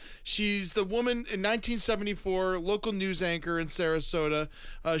she is, she's the woman in 1974, local news anchor in Sarasota.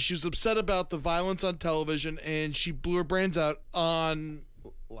 She was upset about the violence on television, and she blew her brains out on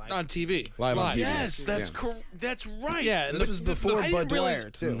TV. Live on TV. Yes, that's right. Yeah, and this was before Bud Dwyer,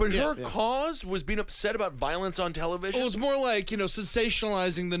 too. But her cause was being upset about violence on television? It was more like,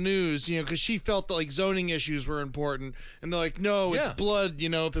 sensationalizing the news, because she felt that, zoning issues were important. And they're like, no, it's blood,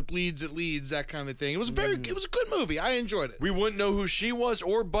 if it bleeds, it leads, that kind of thing. It was a good movie. I enjoyed it. We wouldn't know who she was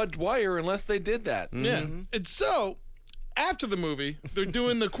or Bud Dwyer unless they did that. Yeah. And so, after the movie, they're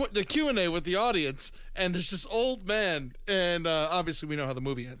doing the Q&A with the audience, and there's this old man, and obviously we know how the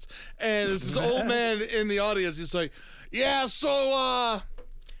movie ends. And there's this old man in the audience. He's like, yeah, so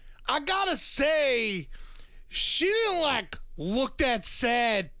I gotta say, she didn't look that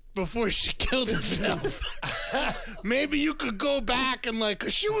sad before she killed herself. Maybe you could go back and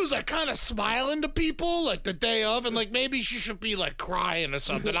 'cause she was kind of smiling to people the day of, and maybe she should be crying or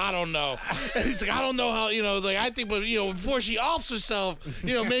something. I don't know. And he's like, I don't know how, I think, but before she offs herself,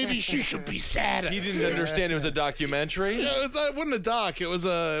 maybe she should be sadder. He didn't understand it was a documentary. Yeah, it wasn't a doc. It was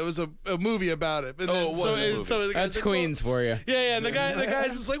a movie about it. And it was a movie. So the guy's That's Queens for you. Yeah, and the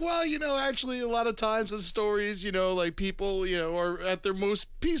guy's just like, well, actually, a lot of times the stories, people, are at their most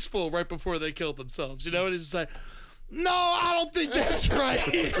peaceful right before they kill themselves, and he's just like, no, I don't think that's right.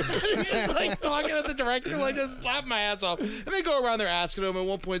 He's just talking at the director just laugh my ass off. And they go around there asking him. At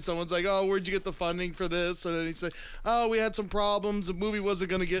one point, someone's like, oh, where'd you get the funding for this? And then he's like, oh, we had some problems. The movie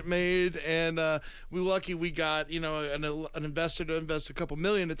wasn't going to get made, and we got an investor to invest a couple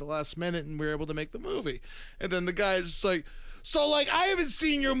million at the last minute, and we were able to make the movie. And then the guy's just like, so, I haven't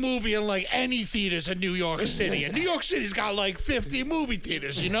seen your movie in, any theaters in New York City. And New York City's got, 50 movie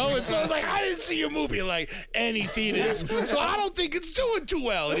theaters, And so, I didn't see your movie in, any theaters. So, I don't think it's doing too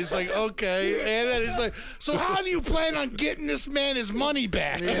well. And he's like, okay. And then he's like, so how do you plan on getting this man his money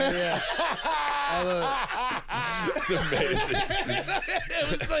back? Yeah. It's amazing.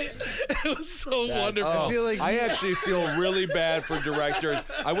 It was so wonderful. I feel like I actually feel really bad for directors.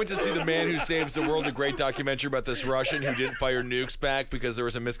 I went to see The Man Who Saves the World, a great documentary about this Russian who didn't fire nukes back because there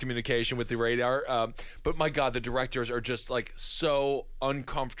was a miscommunication with the radar. But my God, the directors are just so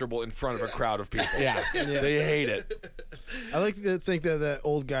uncomfortable in front of a crowd of people. Yeah. They hate it. I like to think that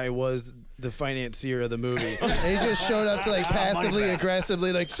old guy was the financier of the movie. And he just showed up to passively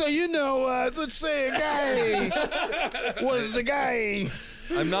aggressively so let's say a guy was the guy.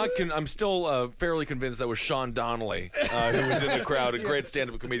 I'm still fairly convinced that was Sean Donnelly who was in the crowd. A great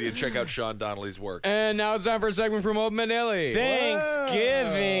stand-up comedian. Check out Sean Donnelly's work. And now it's time for a segment from Old Man Ellie.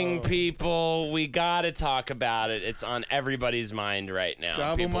 Thanksgiving, people. We got to talk about it. It's on everybody's mind right now.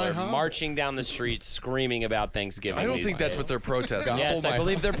 Gobble People my are hog. marching down the street screaming about Thanksgiving. I don't these think that's days. what they're protesting. Yes, I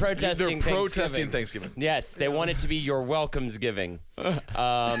believe they're protesting They're protesting Thanksgiving. Thanksgiving. Yes, they want it to be your welcomes giving.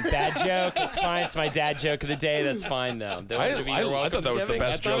 Bad joke. It's fine. It's my dad joke of the day. That's fine, though. They want it to be your I thought that was the welcomes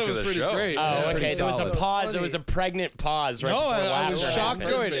best I thought joke it of was the pretty show. great. Oh, okay. There was a solid. pause. Funny. There was a pregnant pause right No, before I laughter was shocked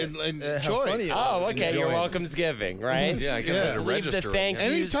happened. and How enjoyed funny it. it Oh, was. okay. Enjoy Your it. welcome's giving, right? Yeah, I can Yeah. Leave the register. thank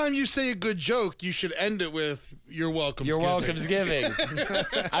yous. Anytime you say a good joke, you should end it with "You're welcome." Your welcome's giving.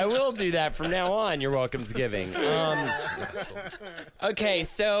 I will do that from now on. Your welcome's giving. Okay,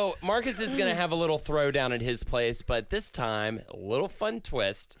 so Marcus is going to have a little throwdown at his place, but this time, a little fun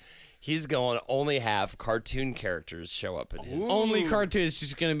twist. He's going to only have cartoon characters show up at his. Only cartoon. It's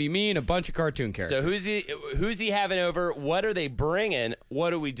just going to be me and a bunch of cartoon characters. So who's he having over? What are they bringing?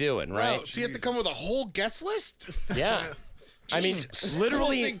 What are we doing? Right? Wow, so you have to come with a whole guest list? Yeah. I mean,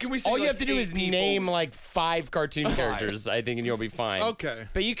 literally, Can we say all you like have to do 8 is people? name 5 cartoon characters, I think, and you'll be fine. Okay.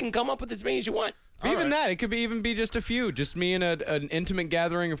 But you can come up with as many as you want. Even that, it could even be just a few. Just me and an intimate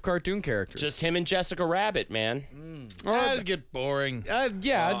gathering of cartoon characters. Just him and Jessica Rabbit, man. That'd get boring. Yeah,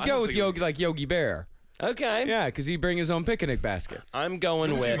 I I'd go don't with think Yogi Bear. Okay. Yeah, because he'd bring his own picnic basket. I'm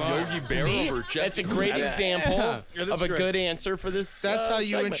going with Yogi Bear See? over That's a Jessica great Rabbit. example It is of a great. good answer for this. That's how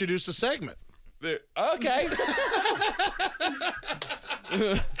you segment. introduce a segment. Okay.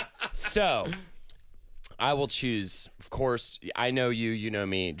 So, I will choose, of course, I know you know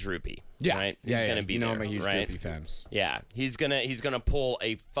me, Droopy. Yeah. Right? He's going to be you know there, I'm a huge right? Droopy fans. Yeah, he's gonna pull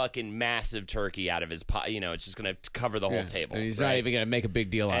a fucking massive turkey out of his pot. It's just gonna cover the whole table. And he's right? not even going to make a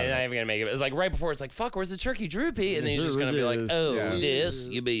big deal out And of not it. even gonna make it. It's like right before it's like, fuck, where's the turkey, Droopy? And then he's just gonna be like, oh, this,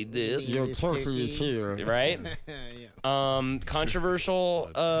 you made this, Your turkey is here. right?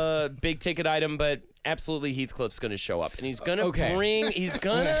 Controversial, big ticket item, but absolutely Heathcliff's gonna show up, and he's gonna he's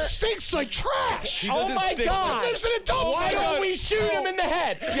gonna Stinks like trash. Oh my God! Lives in a dumpster. Why don't we shoot him in the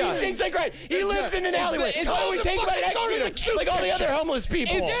head? He stinks like right. He lives in an alleyway. Why don't we take him and execute him like all the other homeless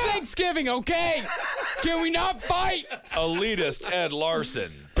people? It's Thanksgiving, okay? Can we not fight? Elitist Ed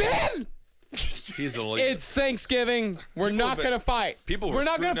Larson. Ben! He's the elitist. It's Thanksgiving. We're not going to fight. People were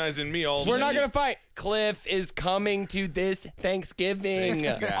scrutinizing me all day. We're not going to fight. Cliff is coming to this Thanksgiving.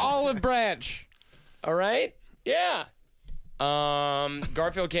 Olive branch. All right? Yeah.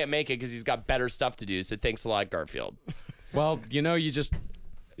 Garfield can't make it because he's got better stuff to do, so thanks a lot, Garfield. Well, you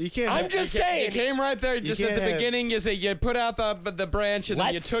can't. I'm just saying. You came right there just at the can't beginning. You put out the branch and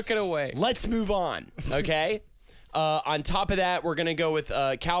then you took it away. Let's move on, okay? On top of that, we're going to go with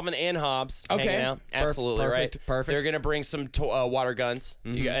Calvin and Hobbes. Okay. Hanging out. Absolutely, Perfect, right? perfect. They're going to bring some water guns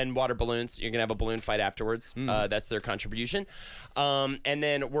and water balloons. You're going to have a balloon fight afterwards. That's their contribution. And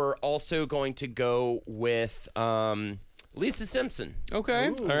then we're also going to go with Lisa Simpson. Okay.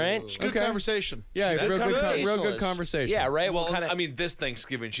 All right? Good conversation. Yeah, real good conversation. Yeah, right? Well, We'll I mean, this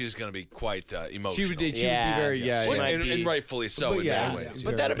Thanksgiving, she's going to be quite emotional. She would be Yeah. very, yeah. She yeah. might and, be. and rightfully so in yeah. many ways.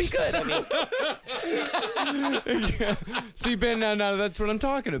 But that'll be good. I mean, See, Ben, now that's what I'm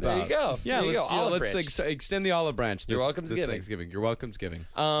talking about. There you go. Yeah, There you let's, go. Olive let's branch. extend the olive branch. You're this welcome giving. Thanksgiving. You're welcome giving.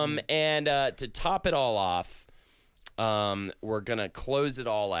 and to top it all off, we're going to close it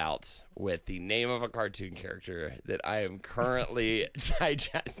all out with the name of a cartoon character that I am currently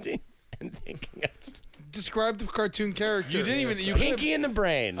digesting and thinking of. Describe the cartoon character. You didn't even. Pinky in the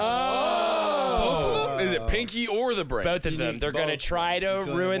Brain. Both of them? Is it Pinky or the Brain? Both of them. They're going to try to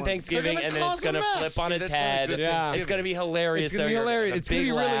ruin Thanksgiving, They're and gonna then it's cause a going to mess. flip on its That's not a head. good Yeah. It's going to be hilarious. It's going to be though. You're hilarious. gonna It's going to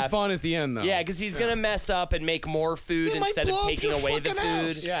be big really laugh. fun at the end, though. Yeah, because he's going to mess up and make more food He might instead of blow up taking your away the fucking food.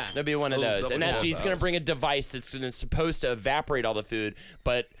 house. Yeah. There'll be one of Oh, those. double And that's blow he's up. going to bring a device that's supposed to evaporate all the food,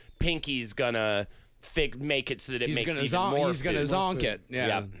 but Pinky's going to make it so that it makes even more He's going to food. zonk it. Yeah.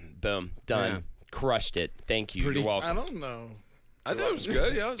 Yep. Boom. Done. Yeah. Crushed it. Thank you. You're I welcome. don't know. I thought it was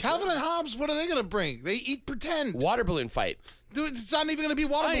good. Yeah, it was Calvin and Hobbes, what are they going to bring? They eat pretend. Water balloon fight. Dude, it's not even going to be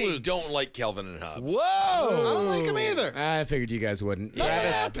water I balloons. don't like Calvin and Hobbes. I don't like them either. I figured you guys wouldn't. Nothing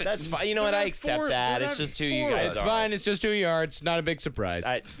Yeah, happens. That's fine. You know what? I accept that. It's just who you guys it's are. fine. It's just who you are. It's not a big surprise.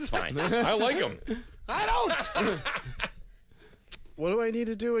 It's fine. I like them. I don't. What do I need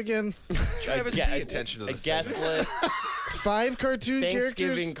to do again? Travis, pay attention to A this. guest list. 5 cartoon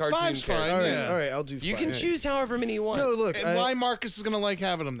Thanksgiving characters? cartoon 5's fine, characters. All right, Yeah. all right, I'll do 5. You can choose however many you want. No, look. And why Marcus is going to like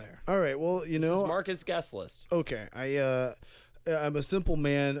having them there. All right, well, you This is know. Marcus' guest list. Okay, I'm a simple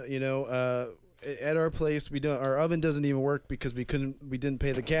man, you know. At our place, our oven doesn't even work because we didn't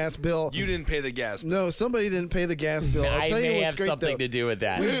pay the gas bill. You didn't pay the gas bill. No, somebody didn't pay the gas bill. I'll I tell you may what's have great something though. to do with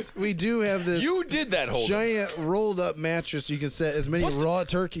that. We do have this You did that whole thing. giant rolled up mattress. You can set as many raw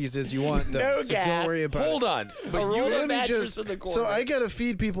turkeys as you want. Though, No so gas. don't worry about Hold it. on. But roll you up Let me mattress just. in the corner. So I gotta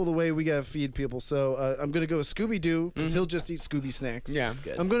feed people the way we gotta feed people. So I'm gonna go with Scooby Doo because he'll just eat Scooby snacks. Yeah. That's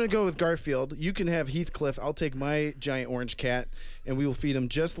good. I'm gonna go with Garfield. You can have Heathcliff. I'll take my giant orange cat, and we will feed him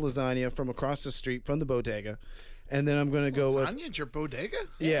just lasagna from across the street from the bodega. And then I'm gonna go with Lasagna at your bodega?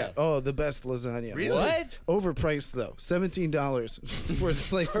 the best lasagna. Really? What? Overpriced though, $17 for a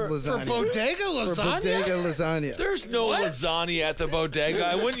slice of For lasagna. bodega For lasagna? bodega lasagna. There's no lasagna at the bodega.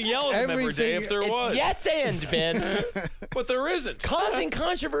 I wouldn't yell at them every day if there It's was. yes and, Ben. But there isn't. Causing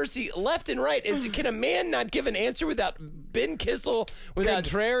controversy left and right. Can a man not give an answer without Ben Kissel? Without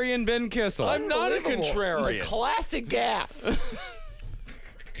Contrarian Ben Kissel. I'm not a Unbelievable. contrarian. A classic gaffe.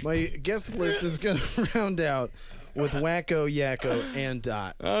 My guest list is gonna round out with Wacko, Yakko, and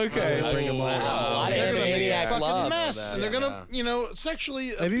Dot. Okay. Bring them all. A lot of They're going to make a Animaniac fucking love. mess. And they're going to, sexually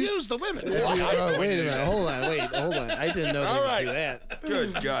you abuse the women. Wait a minute. Hold on. I didn't know they would right. do that.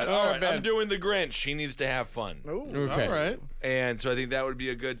 Good God. All right, I'm doing the Grinch. He needs to have fun. Okay. All right. And so I think that would be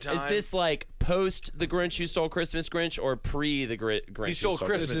a good time. Is this like post the Grinch Who Stole Christmas Grinch or pre the Grinch He Stole Who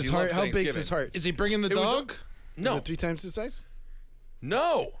Christmas. Is his He heart? loves How big's Thanksgiving. his heart? Is he bringing the was dog? No. Is it 3 times the size?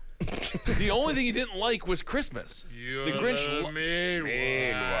 No. The only thing he didn't like was Christmas. The Grinch.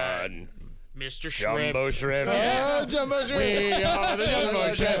 Mean one. Mr. Shrimp. Jumbo Shrimp. Oh, Jumbo Shrimp. We are the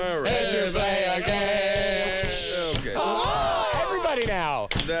Jumbo Shrimp. Here to play a game. Okay. Oh, everybody now.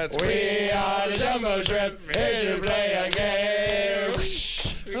 That's We are the Jumbo Shrimp. Here to play a game.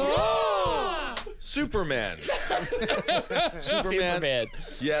 Superman. Superman.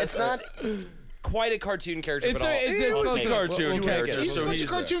 Yes. It's not quite a cartoon character, but it's I'll close take to it. cartoon We'll character. take it. He's So as much a he's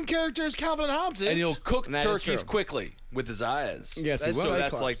cartoon character as Calvin Hobbes is. And he'll cook That is turkeys true. quickly with his eyes. Yes, he That's will. So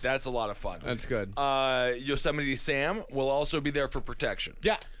Cyclops. that's a lot of fun. That's good. Yosemite Sam will also be there for protection.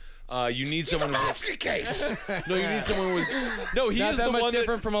 Yeah. You need someone. basket case. No, you need someone with. No, he Not is that the much one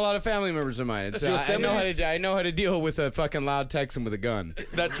different from a lot of family members of mine. It's, I know how to deal with a fucking loud Texan with a gun.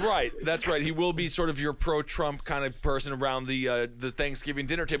 That's right. That's right. He will be sort of your pro-Trump kind of person around the Thanksgiving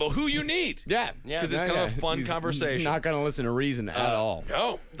dinner table. Who you need? Yeah, because it's kind of a fun He's conversation. Not going to listen to reason at all.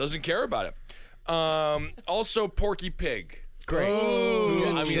 No, doesn't care about it. Also, Porky Pig. Great.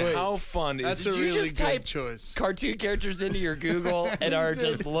 Oh, I mean, choice. how fun is That's it? a really just good type choice. cartoon characters into your Google and are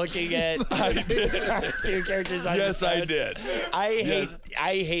just looking at cartoon characters on Yes, your phone? I did.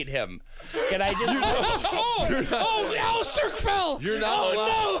 I hate him. Can I just? Alistair fell. You're not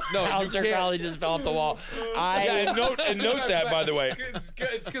allowed. No, you Alistair can't. Crowley just fell off the wall. Yeah, and note that, by the way. It's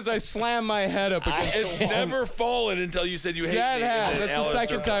because I slammed my head up against It's never fallen until you said you hate Yeah, it me. has. and then That's the Alistair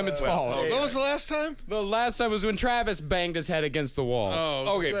second time it's fell. fallen. Okay. What was the last time? The last time was when Travis banged his head against the wall.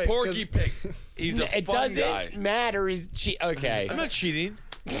 Oh, Okay, right, Porky Pig. He's a It fun doesn't guy. matter. He's okay. I'm not cheating.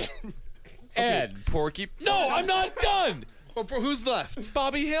 Ed. Porky. No, I'm not done. well, for who's left?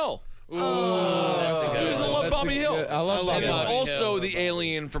 Bobby Hill. That's a good I one. love Bobby Hill. I love I love And Bobby also Hill. the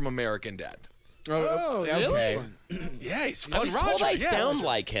alien from American Dad. Oh, okay. Yeah, he's I fun. was Roger. told I yeah, sound Roger.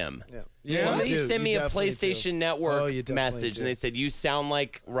 like him. Yeah, Somebody you do. sent me You a definitely PlayStation do. Network Oh, you definitely message, do. and they said you sound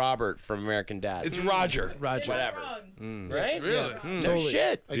like Robert from American Dad. It's Roger. Roger. Whatever, right? Really? No Totally.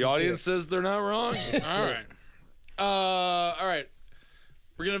 shit. The audience says they're not wrong. All right. All right.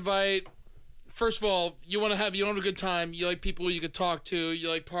 We're gonna invite. First of all, you want to have a good time. You like people you could talk to. You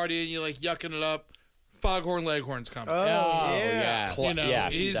like partying. You like yucking it up. Foghorn Leghorn's coming. Oh, yeah. You know, yeah,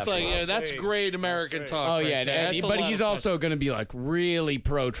 he's definitely. like, that's great American talk. Oh right yeah, there. That's a but lot he's of fun. also going to be like really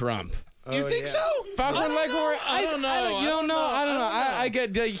pro-Trump. You think so? Foghorn Leghorn. I don't know. You don't know. I don't know. I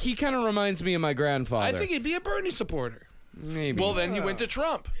get. He kind of reminds me of my grandfather. I think he'd be a Bernie supporter. maybe. Well, then he went to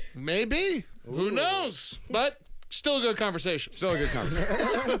Trump. Maybe. Who knows? But still a good conversation. still a good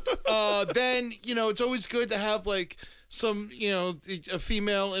conversation. Then, it's always good to have like some, a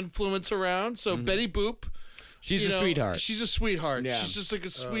female influence around. So Betty Boop. She's you a know, sweetheart. She's a sweetheart. Yeah. She's just like a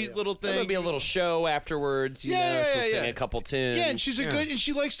sweet little thing. There'll be a little show afterwards. You know, she'll sing a couple tunes. Yeah, and she's a good, and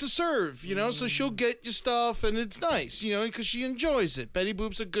she likes to serve, so she'll get you stuff, and it's nice, because she enjoys it. Betty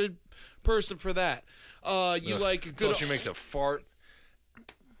Boop's a good person for that. You like a Until good. she makes a fart.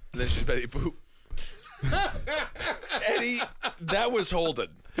 Then she's Betty Boop. Eddie, that was Holden.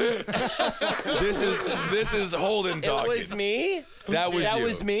 This is Holden It talking. was me. That was That you.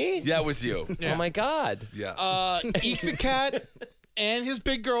 was me. That was you. Oh my god. Yeah. Eek the cat and his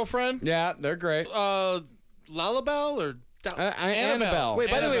big girlfriend, yeah, they're great. Lalabelle or Annabelle. Wait,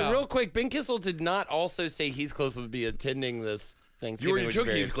 by the way, Annabelle. real quick, Ben Kissel did not also say Heathcliff would be attending this You Thanksgiving. already which took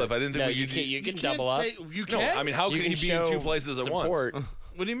is very Heathcliff. I didn't think No, we you could- can. You can can't double up. You No, can. I mean, how You can he can be in show two places at once? support.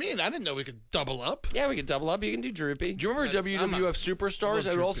 What do you mean? I didn't know we could double up. Yeah, we can double up. You can do Droopy. Do you remember I'm WWF Superstars? I would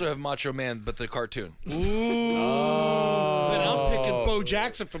Droopy. also have Macho Man, but the cartoon. Then I'm picking Bo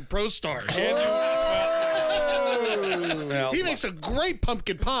Jackson from Pro Stars. He makes a great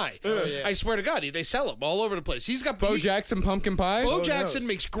pumpkin pie. I swear to God, they sell them all over the place. He's got Bo Jackson pumpkin pie. Bo Jackson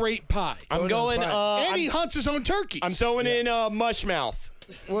makes great pie. I'm going. And he hunts his own turkeys. I'm throwing in Mushmouth.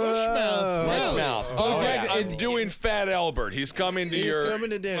 Mushmouth. Mushmouth. Oh, Jack, yeah. I'm doing Fat Albert. He's coming to He's your. coming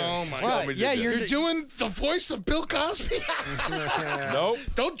to dinner. Oh my Wow, God. coming to yeah, dinner. You're doing the voice of Bill Cosby? Nope.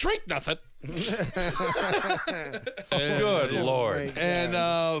 Don't drink nothing. Good Lord.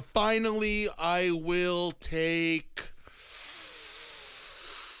 And finally, I will take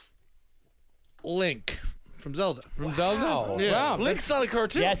Link from Zelda. From Zelda. Yeah. Wow. Link's not a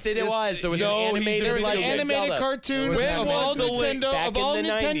cartoon. Yes, it was. There was No, an animated. There was an Legend of animated Zelda. cartoon When of was all the Link? Nintendo Back of all in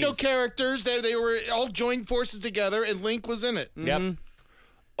the Nintendo 90s. characters. They were all joined forces together, and Link was in it. Yep.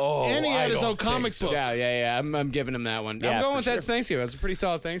 Oh, And he I had his don't own comic think so. book. Yeah. I'm giving him that one. Yeah, I'm going for with sure. that Thanksgiving. That's a pretty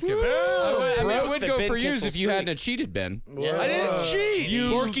solid Thanksgiving. I would the go Ben for yous Kissel if you streak. hadn't have cheated, Ben. I didn't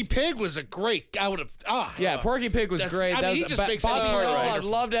cheat. Porky Pig was a great Yeah, Porky Pig was That's- great. I mean, That he was- just makes Bobby everything Hill. right. I'd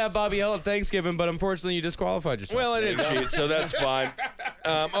love to have Bobby Hill at Thanksgiving, but unfortunately, you disqualified yourself. Well, I didn't cheat, so that's fine.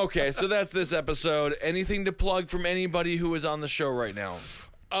 Okay, so that's this episode. Anything to plug from anybody who is on the show right now?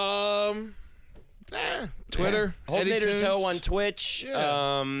 Twitter. Eddie Holdenators Tunes. Ho on Twitch.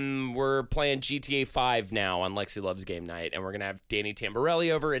 Yeah. We're playing GTA 5 now on Lexi Loves Game Night, and we're gonna have Danny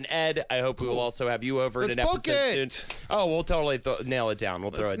Tamborelli over and Ed. I hope we will also have you over Let's in an book episode it. soon. Oh, we'll totally nail it down.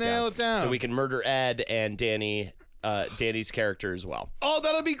 We'll throw Let's it nail down. it down. So we can murder Ed and Danny Danny's character as well. Oh,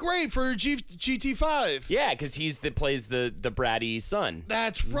 that'll be great for GT5. Yeah, because plays the bratty son.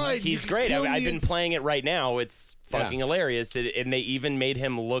 That's right. He's great. I've been playing it right now. It's fucking hilarious. And they even made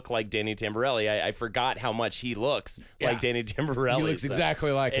him look like Danny Tamborelli. I forgot how much he looks like Danny Tamborelli. He looks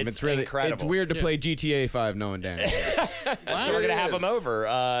exactly like him. It's really incredible. It's weird to play GTA 5 knowing Danny. So we're gonna have him over.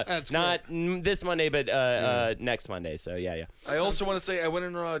 That's not this Monday, but next Monday. So yeah. I also want to say I went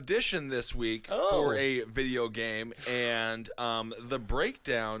in an audition this week for a video game, and the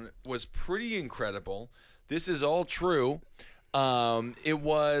breakdown was pretty incredible. This is all true. It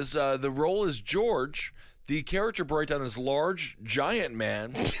was the role is George. The character breakdown is large, giant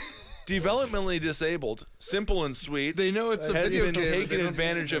man, developmentally disabled, simple and sweet. They know it's a has video been game. taken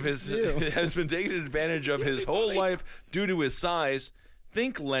advantage of his has been taken advantage of his whole life due to his size.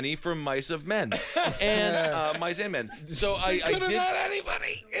 Think Lenny from Mice of Men and Mice and Men. So I Could have did. not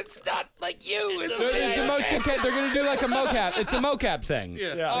anybody. It's not like you. It's It's a motion. They're gonna do like a mocap. It's a mocap thing.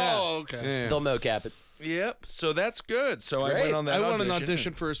 Yeah. Oh, okay. They'll mocap it. Yep. So that's good. So I Great. went on that. I won an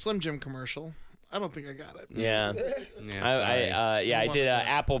audition for a Slim Jim commercial. I don't think I got it. Yeah. I did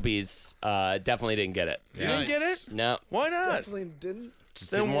Applebee's. Definitely didn't get it. You didn't get it? No. Why not? Definitely didn't.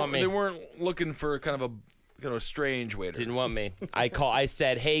 Just didn't want me. They weren't looking for kind of a strange waiter. Didn't want me. I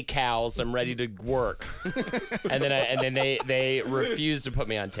said, "Hey, cows, I'm ready to work," and then they refused to put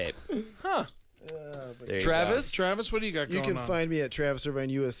me on tape. Huh? There you Travis? Travis, what do you got You going can on? find me at Travis Irvine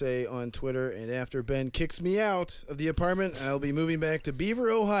USA on Twitter. And after Ben kicks me out of the apartment, I'll be moving back to Beaver,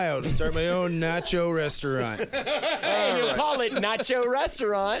 Ohio to start my own nacho restaurant. Hey, you'll call it Nacho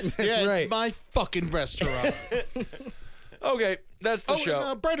Restaurant. Yeah, right. it's my fucking restaurant. Okay, that's the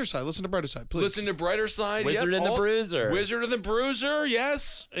show. And, Brighter Side. Listen to Brighter Side, please. Listen to Brighter Side. Wizard and the Bruiser. Wizard and the Bruiser,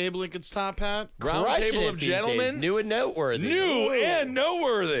 yes. Abe Lincoln's Top Hat. Round Crushing Table it of these Gentlemen. days. New and noteworthy. New and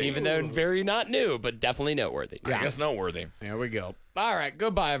noteworthy. Even though very not new, but definitely noteworthy. I guess noteworthy. There we go. All right.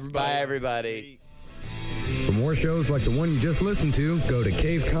 Goodbye, everybody. Bye, everybody. For more shows like the one you just listened to, go to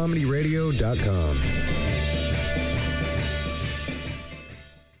cavecomedyradio.com.